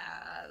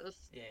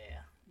fast.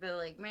 Yeah. But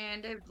like,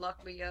 man, they'd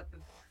lock me up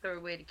and throw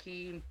away the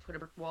key and put a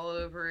brick wall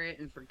over it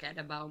and forget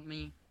about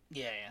me.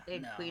 Yeah. Yeah.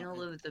 They'd No. Queen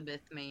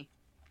Elizabeth me.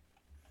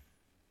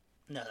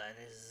 No, that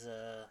is.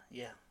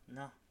 Yeah.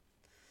 No.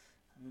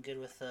 I'm good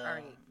with All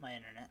right, my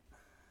internet.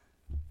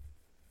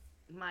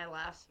 my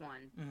last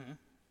one. Mm-hmm.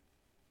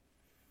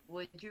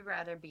 Would you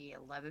rather be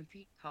 11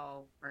 feet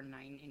tall or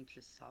 9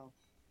 inches tall?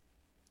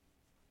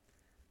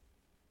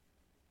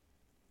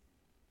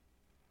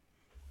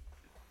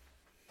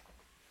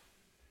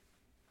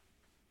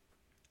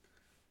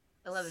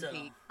 11 So,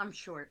 feet. I'm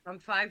short. I'm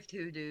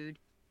 5'2", dude.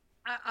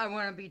 I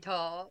want to be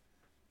tall.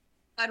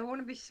 I don't want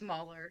to be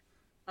smaller.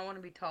 I want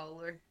to be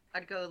taller.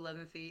 I'd go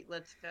 11 feet.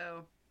 Let's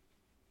go.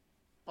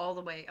 All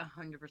the way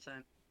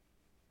 100%.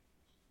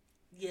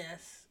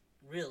 yes,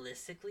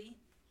 realistically,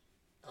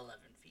 11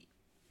 feet.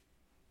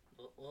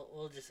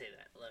 We'll just say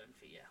that. 11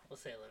 feet, yeah. We'll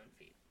say 11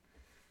 feet.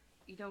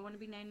 You don't want to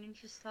be 9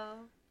 inches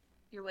tall?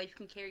 Your wife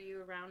can carry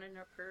you around in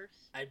her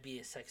purse? I'd be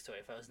a sex toy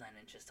if I was 9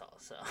 inches tall.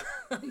 So,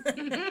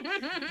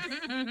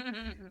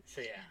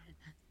 so yeah,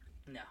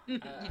 no,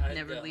 You'd I'd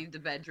never go. leave the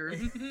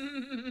bedroom.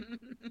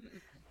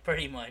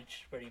 Pretty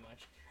much, pretty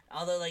much.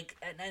 Although, like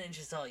at 9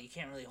 inches tall, you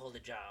can't really hold a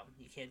job.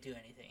 You can't do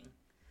anything.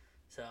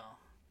 So,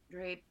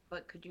 Right,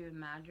 but could you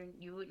imagine?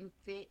 You wouldn't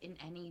fit in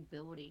any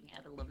building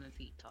at 11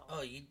 feet tall.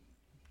 oh, you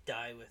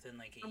die within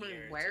like a From a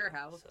year or two.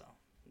 warehouse. So,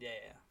 yeah,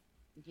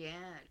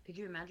 Yeah, could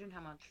you imagine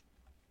how much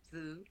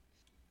food?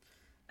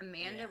 A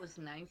man yeah, that was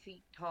 9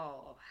 feet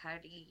tall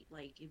had to eat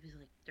like it was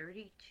like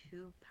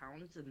 32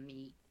 pounds of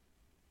meat.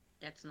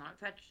 That's not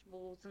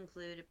vegetables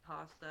included,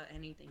 pasta,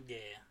 anything. yeah,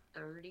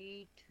 yeah.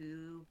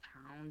 32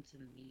 pounds of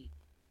meat.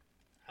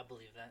 I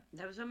believe that.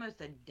 That was almost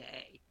a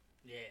day,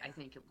 Yeah, I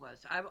think it was.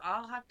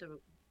 I'll have to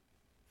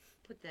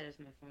put that as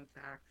my fun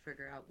fact,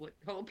 figure out what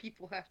tall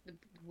people have to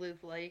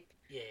live like.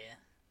 yeah,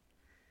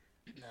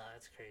 yeah. No,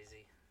 that's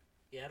crazy.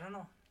 Yeah, I don't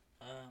know.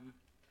 Um,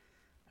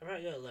 I'd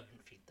probably go 11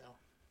 feet though.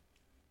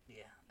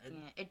 Yeah,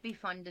 Yeah, it'd be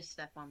fun to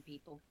step on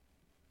people.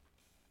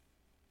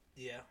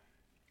 yeah.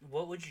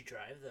 What would you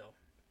drive though?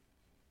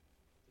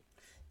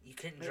 You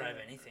couldn't drive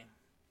anything.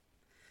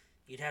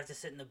 You'd have to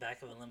sit in the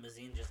back of a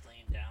limousine just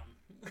laying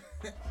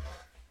down,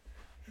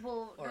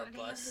 Well, or no, a they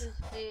have bus. those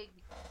big.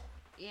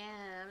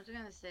 Yeah, I was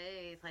gonna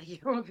say, like,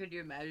 could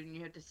you imagine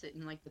you have to sit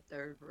in like the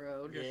third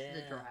row just to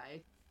Yeah,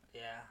 drive?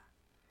 yeah.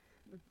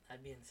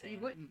 That'd be You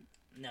insane. wouldn't.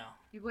 No,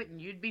 You wouldn't.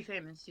 You'd be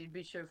famous. You'd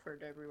be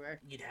chauffeured everywhere.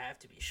 you'd have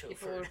to be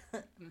People chauffeured.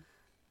 would,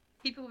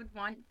 people would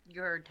want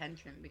your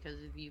attention because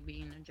of you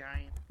being a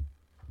giant.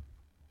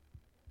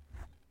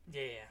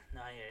 Yeah, yeah.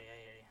 No, I hear you. I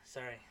hear you.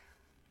 Sorry,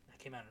 that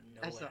came out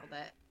of I saw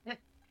nowhere. that.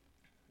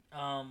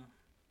 Um.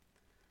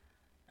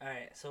 All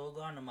right, so we'll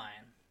go on to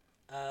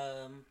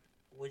mine.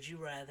 Would you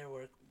rather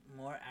work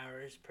more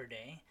hours per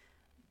day,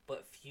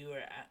 but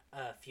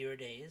fewer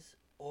days,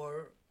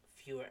 or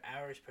fewer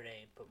hours per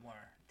day but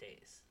more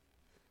days?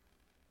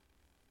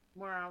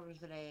 More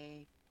hours a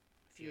day,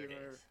 Fewer fewer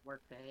days.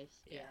 work days.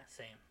 Yeah, Yeah,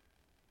 same.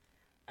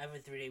 I have a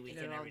 3 day get it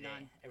weekend all every day,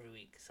 done. every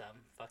week, so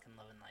I'm fucking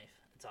loving life.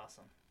 It's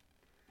awesome.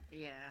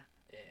 Yeah.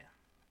 Yeah,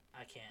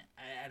 I can't.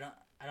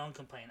 I don't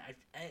complain.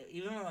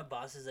 Even when my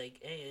boss is like,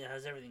 "Hey,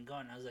 how's everything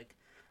going?" I was like,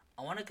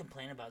 "I want to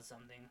complain about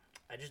something.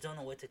 I just don't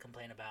know what to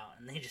complain about."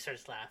 And then he just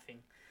starts laughing.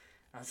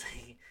 I was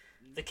like,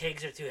 "The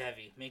kegs are too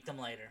heavy. Make them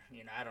lighter."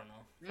 I don't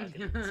know.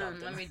 Fucking Let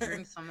something. me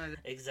drink some of it.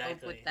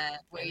 Help with Exactly. that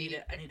I need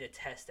weight. to. I need to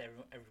test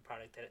every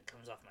product that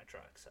comes off my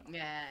truck. So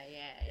Yeah,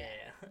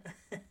 yeah,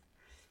 yeah,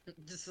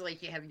 just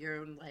like you have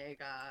your own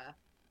like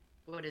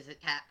what is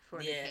it, tap for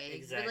the yeah,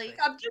 cake. But like exactly.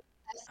 I'm just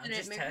I'm testing it,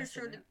 just making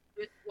testing sure it. the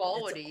good It's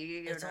quality,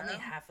 you it's only know?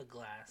 half a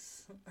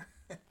glass.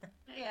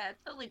 Yeah,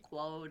 it's only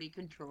quality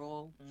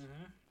control.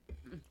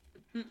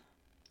 hmm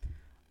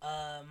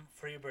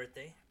For your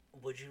birthday,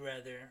 would you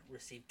rather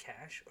receive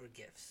cash or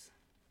gifts?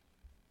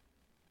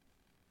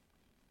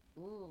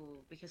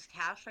 Ooh, because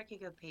cash I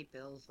could go pay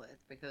bills with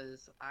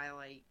because I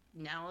like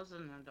now as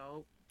an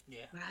adult,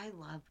 Yeah, but I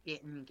love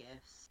getting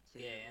gifts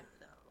yeah, too yeah.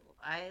 though.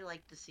 I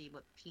like to see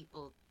what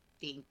people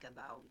think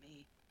about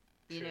me.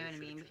 You know True, what I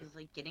true, mean? true. Because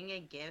like getting a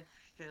gift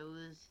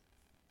shows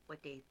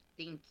what they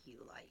think you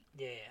like.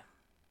 Yeah,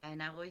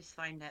 And I always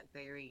find that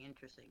very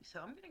interesting. So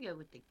I'm gonna go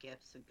with the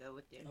gifts and go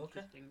with the yeah. Okay,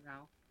 interesting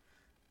route.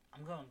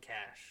 I'm going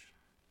cash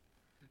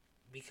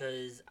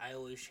because I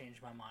always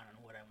change my mind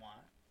on what I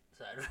want.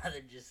 So I'd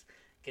rather just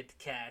get the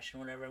cash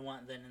and whatever I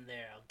want then and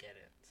there, I'll get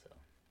it. So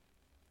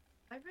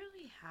I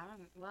really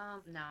haven't.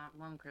 Well, no,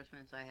 one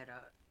Christmas I had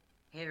a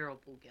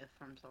terrible gift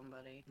from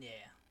somebody.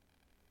 yeah,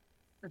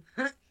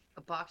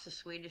 A box of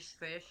Swedish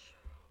fish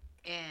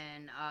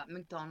and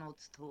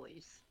McDonald's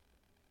toys.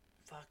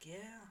 fuck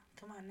yeah,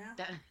 come on now.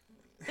 That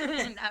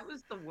that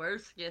was the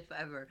worst gift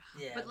ever.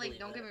 Yeah, I But like, believe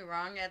don't get that. me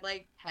wrong. At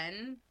like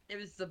 10, it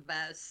was the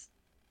best.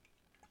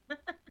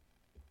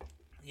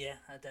 Yeah,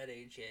 at that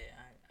age, yeah,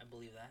 I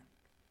believe that.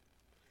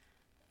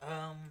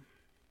 Um,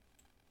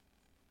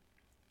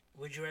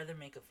 would you rather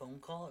make a phone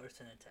call or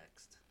send a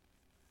text?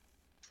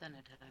 Send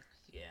a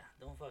text. Yeah,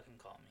 don't fucking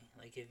call me.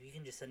 Like, if you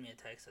can just send me a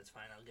text, that's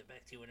fine. I'll get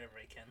back to you whenever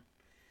I can.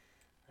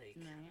 Like,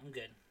 Right. I'm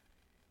good.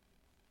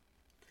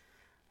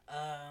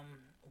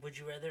 Would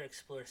you rather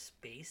explore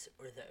space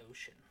or the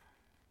ocean?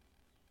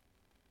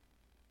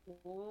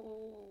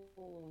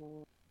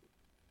 Oh,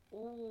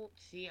 oh.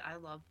 See, I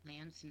love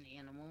plants and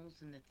animals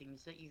and the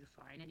things that you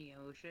find in the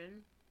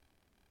ocean.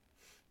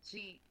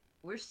 See,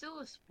 we're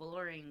still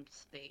exploring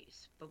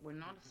space, but we're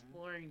not Mm-hmm.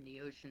 exploring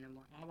the ocean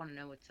anymore. I want to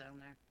know what's down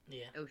there.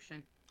 Yeah,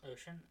 Ocean.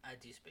 ocean. I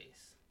do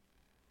space.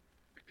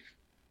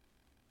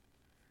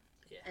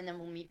 Yeah, And then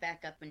we'll meet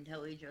back up and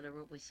tell each other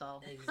what we saw.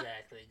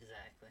 exactly,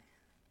 exactly.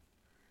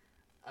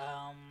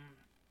 Um,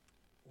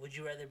 would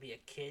you rather be a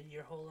kid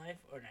your whole life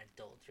or an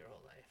adult your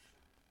whole life?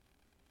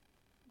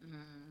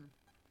 mm,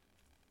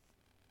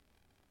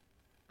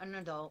 an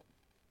adult.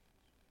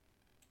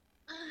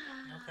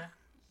 Okay.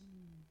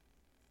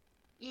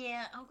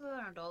 Yeah, I'll go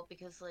an adult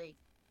because, like,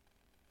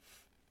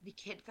 the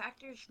kid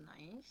factor is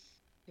nice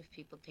if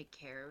people take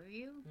care of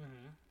you,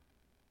 Mm-hmm.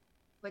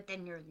 but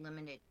then you're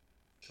limited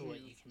To what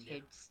to you can do.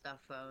 kid stuff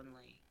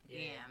only. Yeah,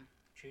 yeah. Yeah.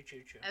 True,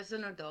 true, true. As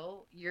an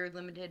adult, you're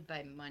limited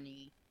by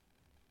money.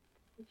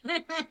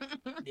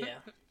 Yeah,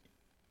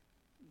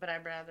 But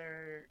I'd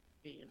rather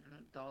be an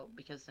adult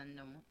because then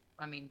no,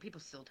 I mean,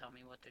 people still tell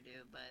me what to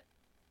do, but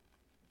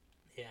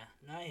yeah.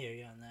 No, I hear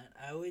you on that.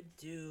 I would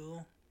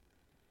do.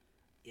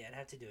 Yeah, I'd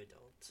have to do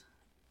adult.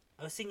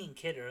 I was thinking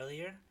kid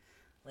earlier,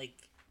 like,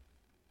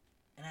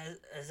 and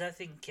as I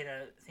think kid,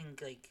 I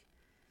think like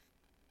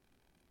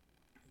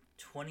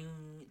 20,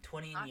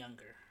 20 and I,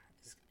 younger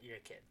is you're a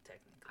kid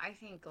technically. I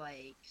think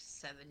like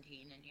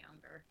 17 and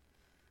younger.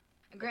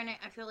 Granted,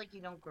 I feel like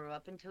you don't grow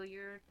up until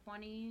your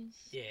 20s,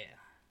 Yeah.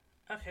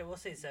 Okay, we'll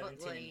say but 17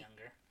 and like,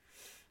 younger.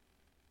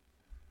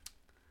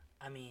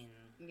 I mean,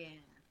 yeah,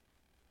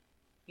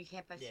 you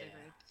can't buy yeah,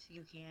 cigarettes,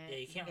 you yeah. can't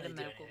You can't get a really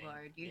do medical anything.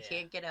 card, you Yeah.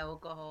 can't get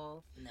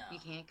alcohol, No. you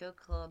can't go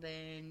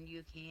clubbing,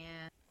 you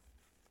can't.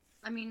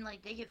 I mean,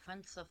 like, they get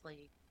fun stuff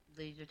like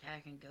laser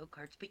tag and go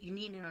karts, but you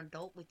need an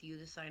adult with you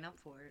to sign up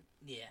for it.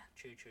 Yeah.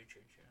 True. True.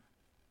 True. True.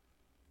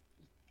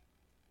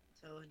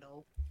 So,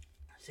 adult.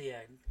 So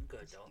yeah, go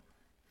adult.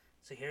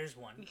 So here's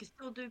one. You can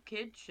still do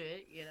kid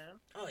shit, you know?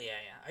 Oh yeah,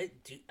 yeah. I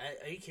do.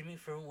 Are you kidding me?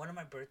 For one of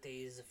my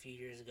birthdays a few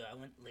years ago, I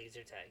went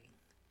laser tagging.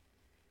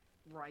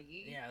 Right?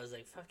 Yeah, I was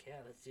like, fuck yeah,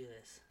 let's do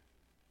this.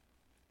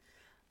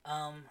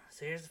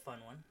 So here's a fun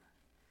one.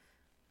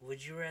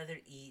 Would you rather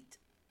eat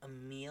a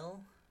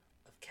meal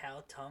of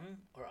cow tongue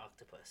or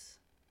octopus?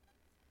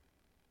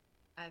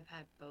 I've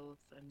had both,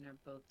 and they're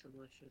both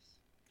delicious.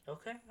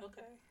 Okay,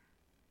 okay.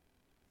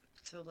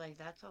 So, like,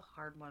 that's a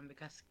hard one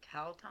because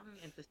cow tongue,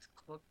 if it's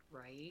cooked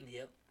right,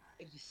 Yep.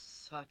 it is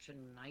such a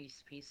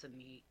nice piece of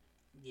meat.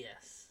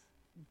 Yes.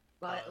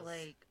 But, Pause.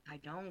 like, I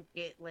don't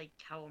get, like,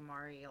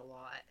 calamari a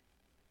lot.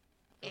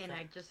 And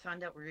Okay. I just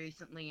found out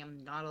recently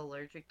I'm not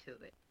allergic to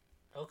it.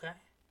 Okay.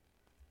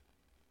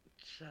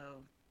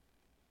 So,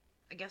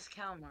 I guess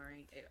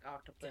calamari,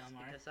 octopus,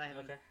 Calamari. because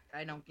Okay.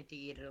 I don't get to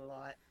eat it a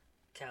lot.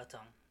 Cow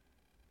tongue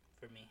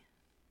for me.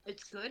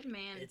 It's good,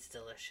 man. It's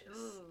delicious.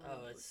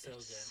 Oh, Ooh, it's so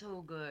it's good.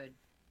 so good.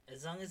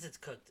 As long as it's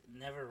cooked,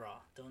 never raw.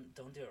 Don't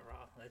do it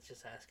raw. That's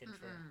just asking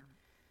for. Mm-mm.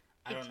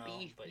 I It's don't know,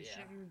 beef. but You yeah.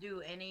 shouldn't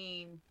do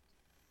any.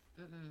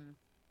 Mm-mm.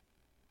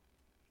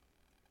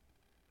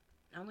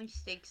 Only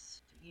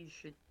steaks you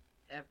should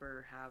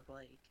ever have,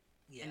 like.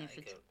 Yeah, And if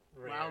like it's a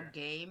wild rare.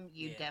 game,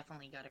 you Yeah.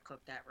 definitely got to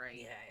cook that right.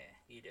 Yeah, yeah,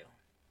 you do.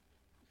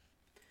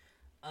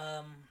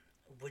 Um,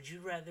 would you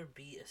rather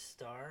be a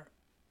star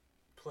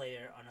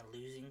player on a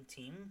losing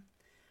team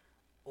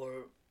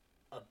or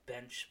a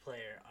bench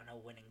player on a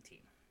winning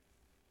team?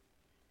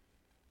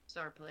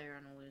 Star player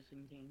on a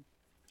losing team.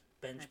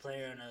 Bench That's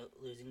player on easy.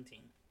 a losing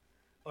team.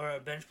 Or a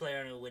bench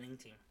player on a winning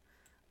team.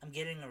 I'm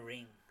getting a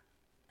ring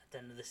at the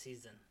end of the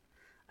season.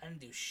 I didn't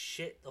do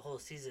shit the whole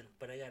season,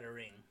 but I got a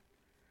ring.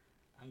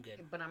 I'm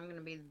good. But I'm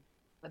gonna be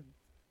a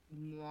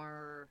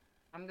more.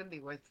 I'm gonna be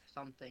worth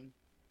something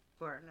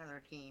for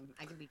another team.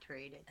 I could be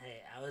traded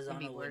Hey, I was and on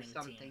be a worth winning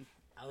team. something.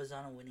 I was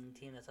on a winning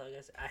team. That's all I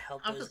guess. I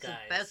helped I those was the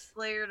best guys.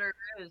 player there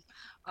is.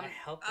 I I'm.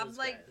 helped I'm those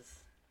like. guys.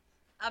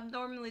 I'm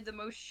normally the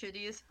most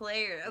shittiest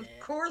player. Of Yeah.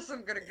 course,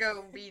 I'm gonna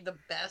go be the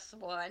best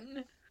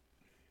one.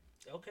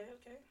 Okay,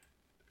 okay.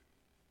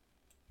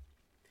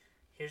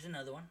 Here's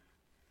another one.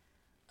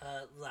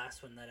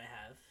 Last one that I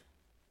have.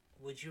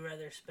 Would you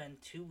rather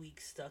spend 2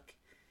 weeks stuck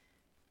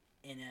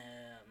in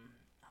a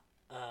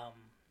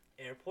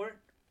airport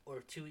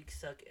or 2 weeks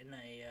stuck in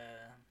a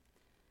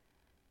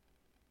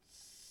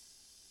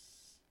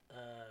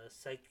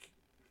psych?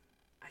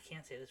 I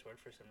can't say this word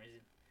for some reason.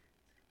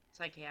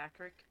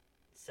 Psychiatric.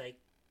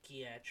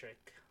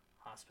 Psychiatric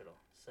hospital.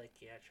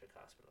 Psychiatric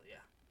hospital.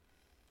 Yeah.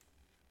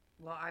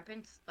 Well, I've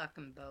been stuck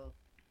in both.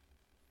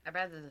 I'd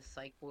rather the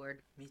psych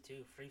ward. Me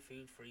too. Free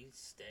food, free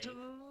stay, and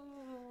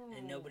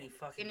Ooh. nobody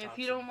fucking And if talks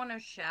you to me. don't want to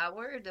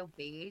shower, they'll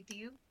bathe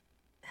you.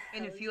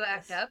 And Hell if you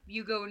act yes. up,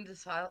 you go into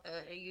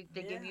they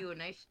give Yeah. you a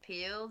nice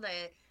pill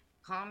that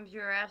calms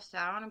your ass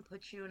down and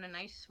puts you in a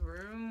nice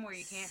room where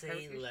you can't hurt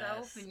Say yourself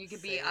less. and you can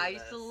be Say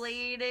less.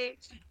 isolated.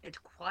 It's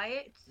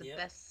quiet. It's the Yep.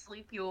 best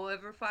sleep you'll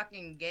ever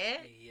fucking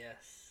get.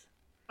 Yes.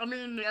 I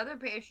mean, the other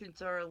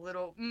patients are a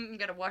little, you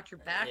gotta watch your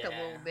back a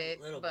Yeah, little bit,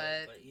 a little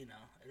bit, but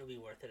but it'll be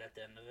worth it at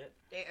the end of it.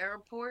 the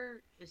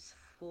airport is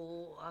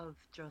full of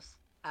just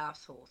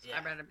assholes. Yeah.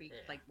 I'd rather be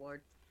Yeah. psych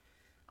ward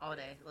all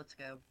Yeah. day. Let's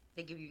go.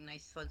 They give you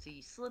nice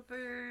fuzzy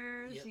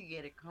slippers. Yep. You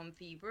get a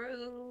comfy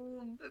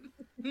robe.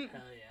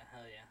 Hell yeah.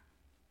 Hell yeah.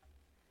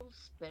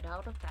 Spit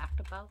out a fact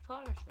about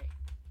Father's Day.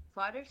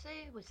 Father's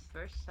Day was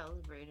first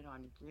celebrated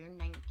on June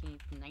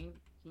 19th,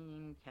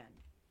 1910.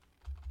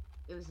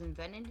 It was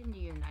invented in the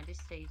United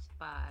States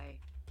by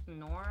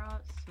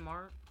Nora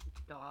Smart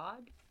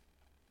Dodd,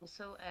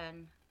 also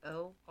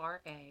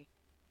Nora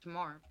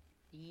Smart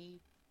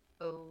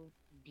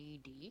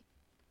Dodd,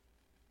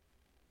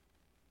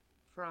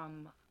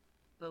 from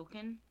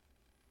Boken,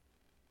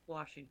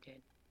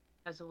 Washington,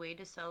 as a way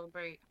to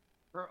celebrate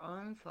her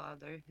own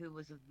father, who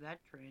was a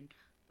veteran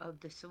of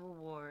the Civil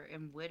War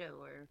and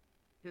widower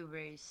who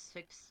raised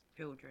six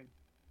children.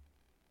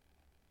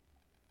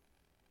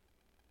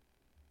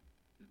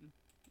 Mm,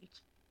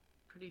 It's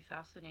pretty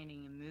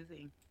fascinating and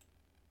moving.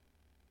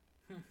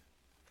 Hmm.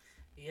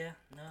 Yeah.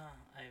 No,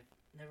 I've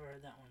never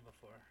heard that one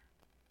before.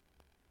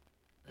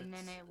 And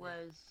then That's it yeah.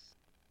 was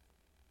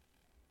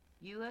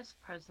U.S.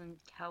 President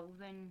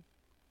Calvin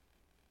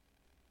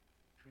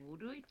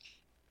Coolidge.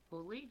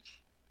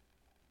 Coolidge?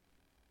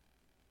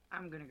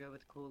 I'm gonna go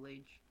with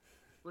Coolidge.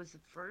 Was the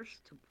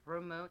first to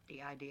promote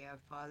the idea of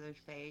Father's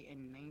Day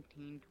in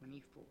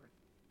 1924.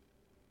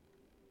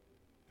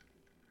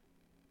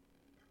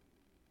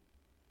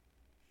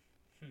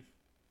 Hmm.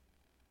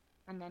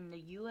 And then the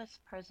U.S.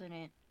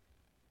 President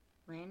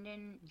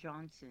Lyndon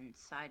Johnson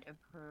signed a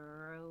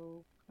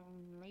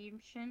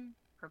proclamation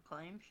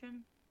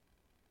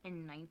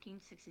in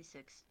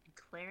 1966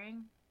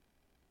 declaring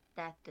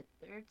that the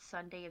third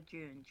Sunday of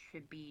June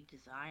should be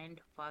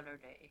designed Father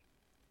Day.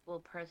 Well,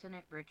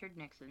 President Richard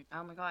Nixon,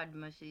 oh my god, the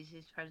most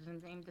easiest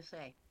president's name to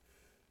say,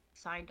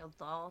 signed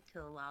a law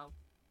to allow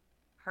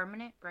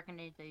permanent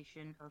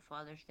recognition of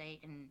Father's Day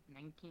in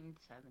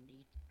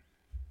 1970.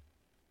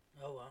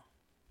 Oh well.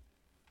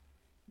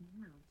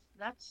 Yeah,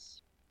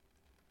 that's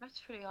that's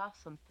pretty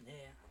awesome. Yeah.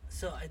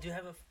 So I do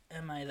have a.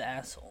 Am I the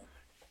asshole?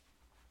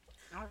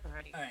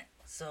 Alrighty. All right.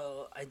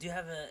 So I do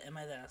have a. Am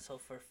I the asshole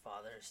for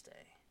Father's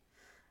Day?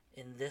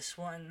 And this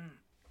one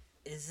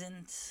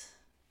isn't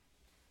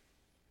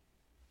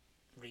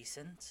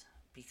recent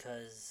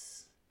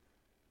because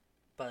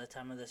by the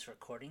time of this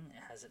recording,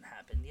 it hasn't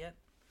happened yet.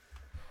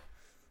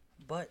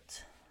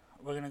 But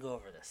we're gonna go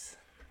over this.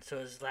 So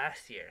it was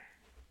last year.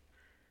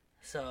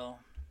 So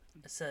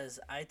it says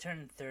I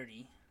turned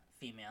 30,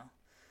 female,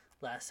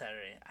 last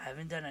Saturday. I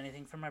haven't done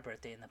anything for my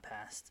birthday in the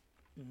past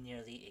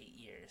nearly 8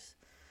 years.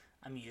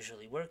 I'm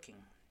usually working.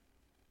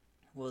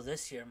 Well,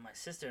 this year my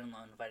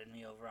sister-in-law invited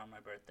me over on my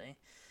birthday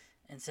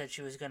and said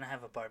she was gonna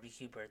have a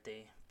barbecue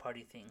birthday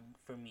party thing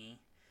for me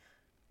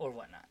or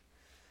whatnot.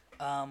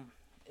 Um,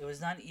 it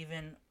was not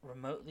even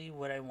remotely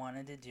what I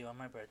wanted to do on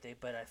my birthday,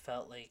 but I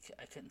felt like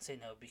I couldn't say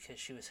no because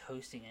she was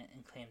hosting it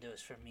and claimed it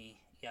was for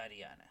me, yada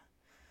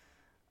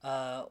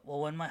yada.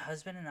 Well, when my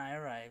husband and I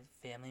arrived,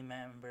 family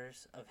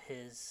members of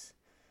his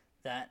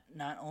that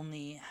not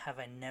only have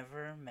I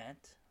never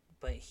met,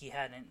 but he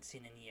hadn't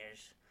seen in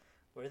years,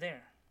 were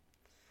there.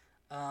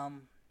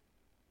 Um,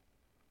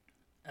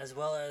 as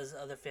well as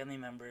other family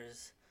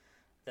members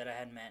that I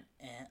had met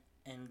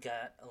and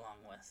got along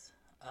with.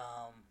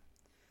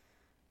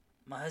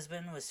 My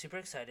husband was super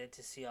excited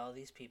to see all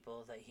these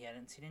people that he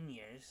hadn't seen in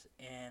years,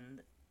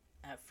 and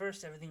at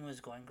first everything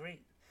was going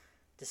great,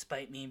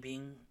 despite me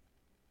being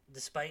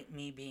despite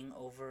me being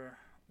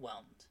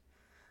overwhelmed.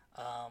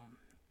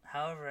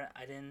 However,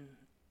 I didn't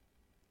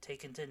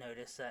take into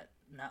notice that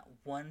not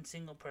one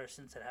single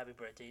person said happy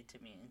birthday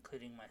to me,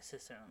 including my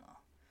sister-in-law.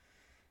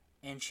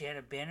 And she had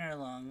a banner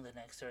along the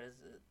next door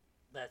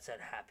that said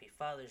Happy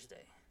Father's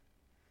Day.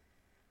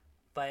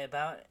 By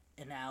about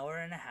an hour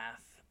and a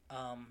half,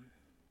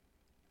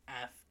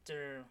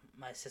 after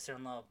my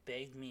sister-in-law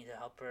begged me to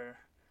help her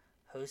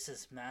host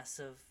this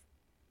massive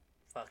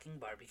fucking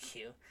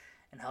barbecue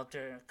and helped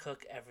her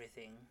cook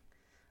everything,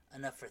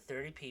 enough for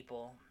 30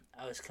 people,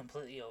 I was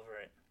completely over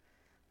it.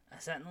 I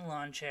sat in the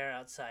lawn chair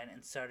outside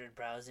and started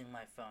browsing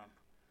my phone.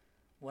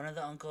 One of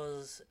the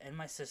uncles and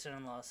my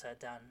sister-in-law sat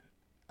down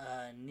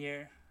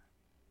near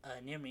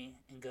me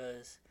and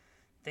goes,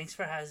 "Thanks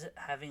for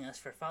having us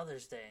for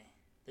Father's Day.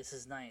 This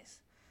is nice."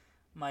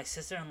 My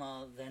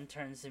sister-in-law then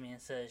turns to me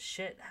and says,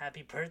 "Shit,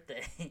 happy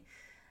birthday."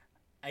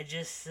 I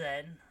just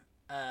said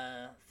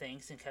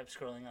thanks and kept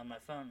scrolling on my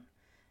phone.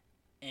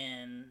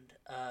 And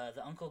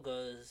the uncle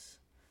goes,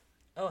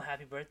 "Oh,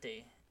 happy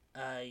birthday.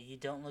 You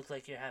don't look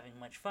like you're having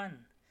much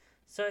fun."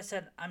 So I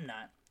said, "I'm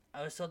not.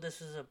 I was told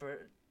this was a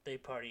birthday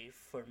party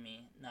for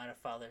me, not a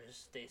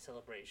Father's Day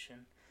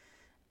celebration."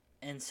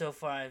 And so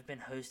far, I've been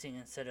hosting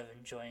instead of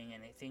enjoying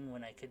anything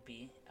when I could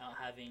be out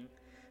having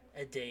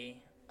a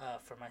day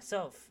for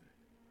myself.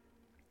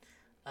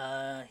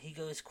 He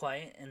goes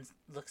quiet and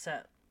looks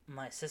at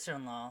my sister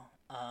in law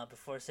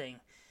before saying,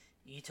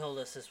 "You told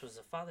us this was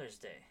a Father's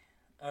Day,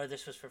 or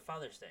this was for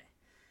Father's Day."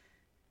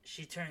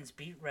 She turns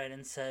beet red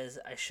and says,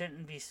 "I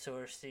shouldn't be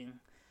sourcing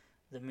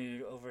the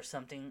mood over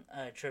something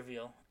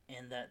trivial,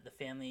 and that the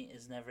family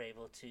is never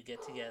able to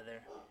get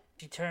together."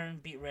 She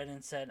turned beet red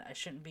and said, "I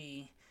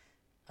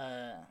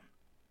uh,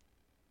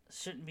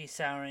 shouldn't be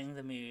souring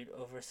the mood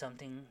over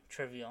something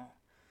trivial,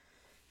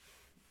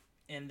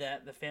 and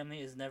that the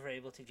family is never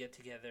able to get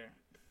together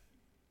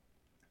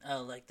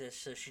like this."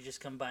 So she just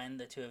combined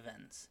the two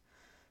events.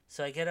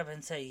 So I get up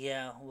and say,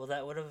 "Yeah, well,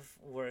 that would have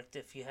worked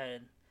if you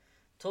had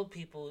told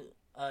people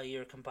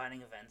you're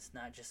combining events,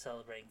 not just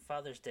celebrating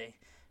Father's Day,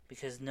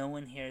 because no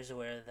one here is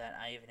aware that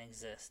I even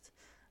exist."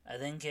 I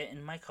then get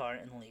in my car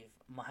and leave.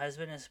 My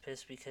husband is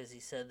pissed because he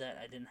said that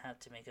I didn't have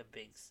to make a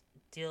big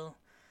deal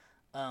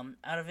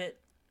out of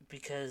it,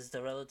 because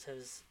the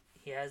relatives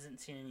he hasn't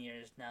seen in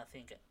years now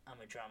think I'm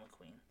a drama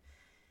queen.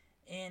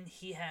 And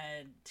he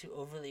had to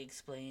overly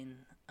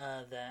explain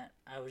that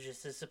I was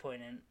just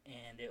disappointed,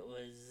 and it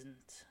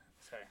wasn't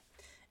sorry,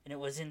 and it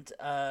wasn't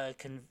a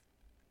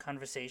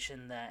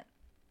conversation that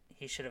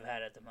he should have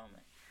had at the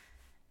moment.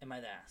 Am I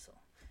the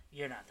asshole?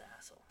 You're not the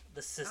asshole. The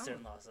Oh,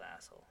 sister-in-law's the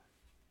asshole.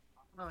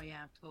 oh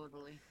yeah,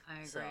 totally.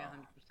 I So, agree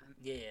 100%.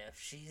 yeah, if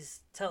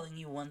she's telling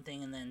you one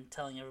thing and then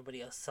telling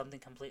everybody else something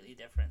completely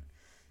different,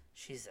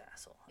 she's the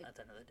asshole It, at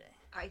the end of the day.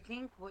 I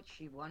think what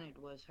she wanted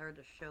was her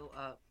to show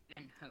up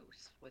and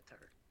host with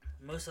her.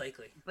 Most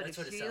likely. But That's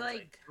if what it she sounds like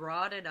like.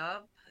 brought it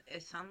up,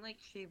 it sounded like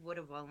she would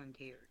have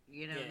volunteered.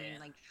 You know Yeah, what I mean? yeah,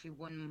 Like she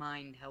wouldn't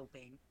mind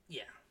helping.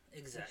 yeah, Which,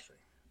 exactly.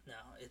 No,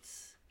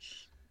 it's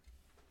sh-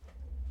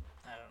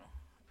 I don't know.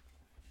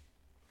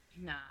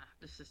 nah,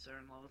 the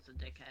sister-in-law was a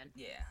dickhead.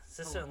 Yeah,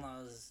 Total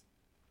sister-in-law's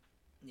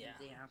yeah,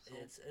 the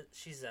asshole.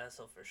 she's the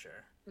asshole for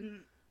sure.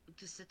 And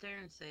to sit there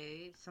and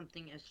say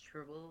something as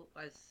trivial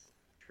as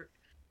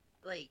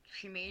like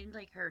she made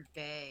like her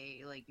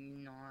day like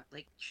not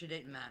like she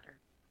didn't matter.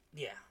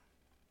 Yeah,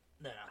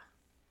 no, no,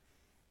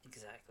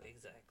 exactly,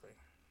 exactly.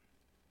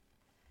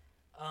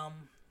 Um,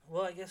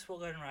 well, I guess we'll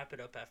go ahead and wrap it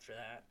up after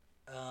that.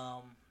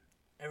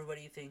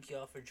 Everybody, thank you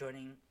all for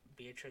joining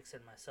Beatrix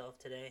and myself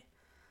today.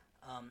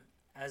 Um,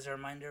 as a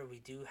reminder, we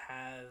do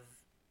have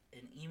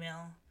an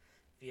email.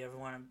 If you ever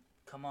want to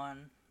come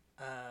on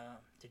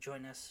to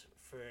join us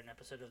for an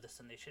episode of the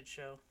Sunday Shit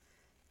Show,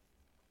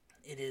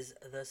 it is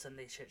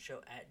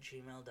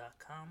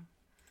thesundayshow@gmail.com.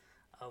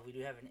 We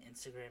do have an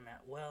Instagram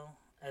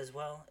as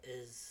well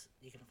as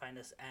you can find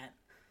us at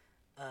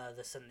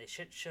the Sunday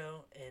Shit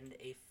Show, and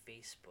a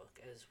Facebook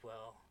as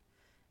well.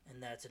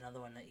 And that's another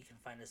one that you can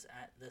find us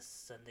at the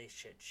Sunday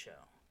Shit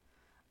Show.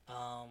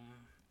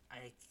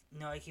 I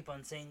know I keep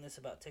on saying this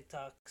about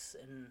TikToks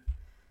and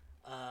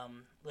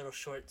little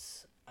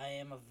shorts. I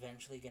am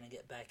eventually gonna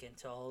get back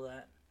into all of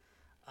that.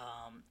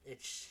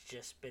 It's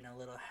just been a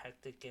little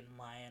hectic in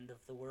my end of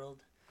the world.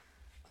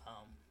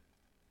 Um,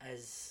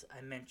 as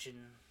I mention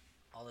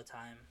all the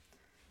time,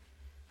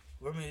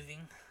 we're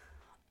moving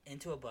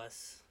into a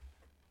bus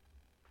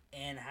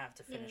and have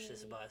to finish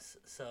this Yay. bus,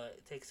 so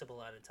it takes up a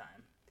lot of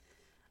time.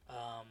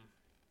 Um,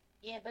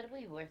 Yeah, but it'll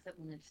be worth it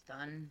when it's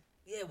done.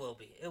 yeah, it will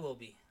be. It will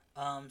be.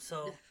 The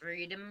So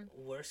freedom.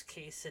 worst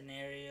case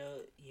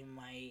scenario, you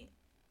might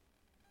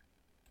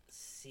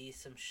see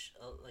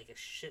like a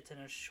shit ton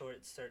of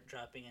shorts start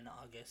dropping in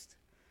August.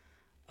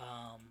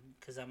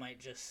 Because I might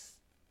just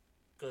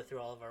go through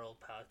all of our old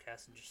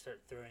podcasts and just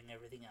start throwing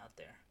everything out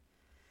there.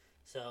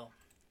 So,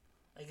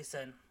 like I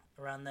said,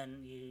 around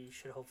then you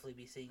should hopefully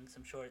be seeing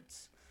some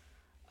shorts.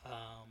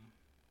 Um,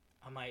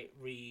 I might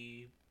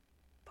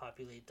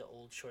repopulate the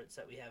old shorts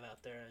that we have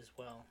out there as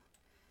well,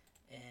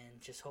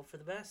 and just hope for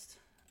the best.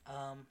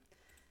 Um,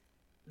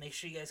 Make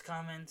sure you guys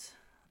comment,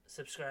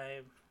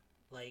 subscribe,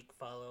 like,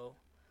 follow,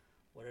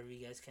 whatever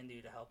you guys can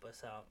do to help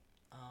us out.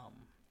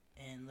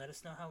 And let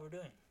us know how we're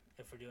doing.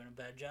 If we're doing a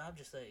bad job,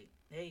 just like,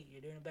 hey,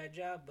 you're doing a bad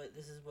job, but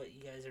this is what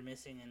you guys are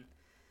missing, and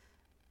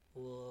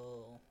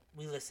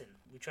we listen.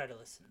 We try to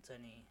listen to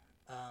any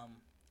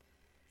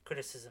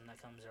criticism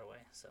that comes our way.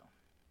 So,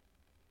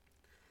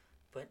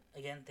 but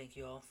again, thank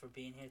you all for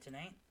being here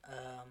tonight.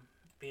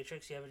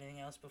 Beatrix, you have anything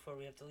else before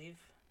we have to leave?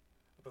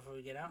 Or before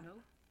we get out? No.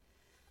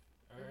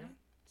 All Mm-hmm. right.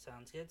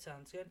 Sounds good.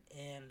 Sounds good.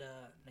 And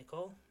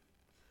Nicole,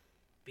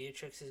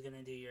 Beatrix is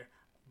gonna do your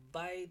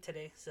bye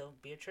today. So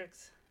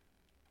Beatrix,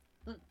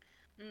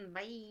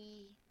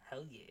 Bye.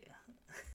 hell yeah.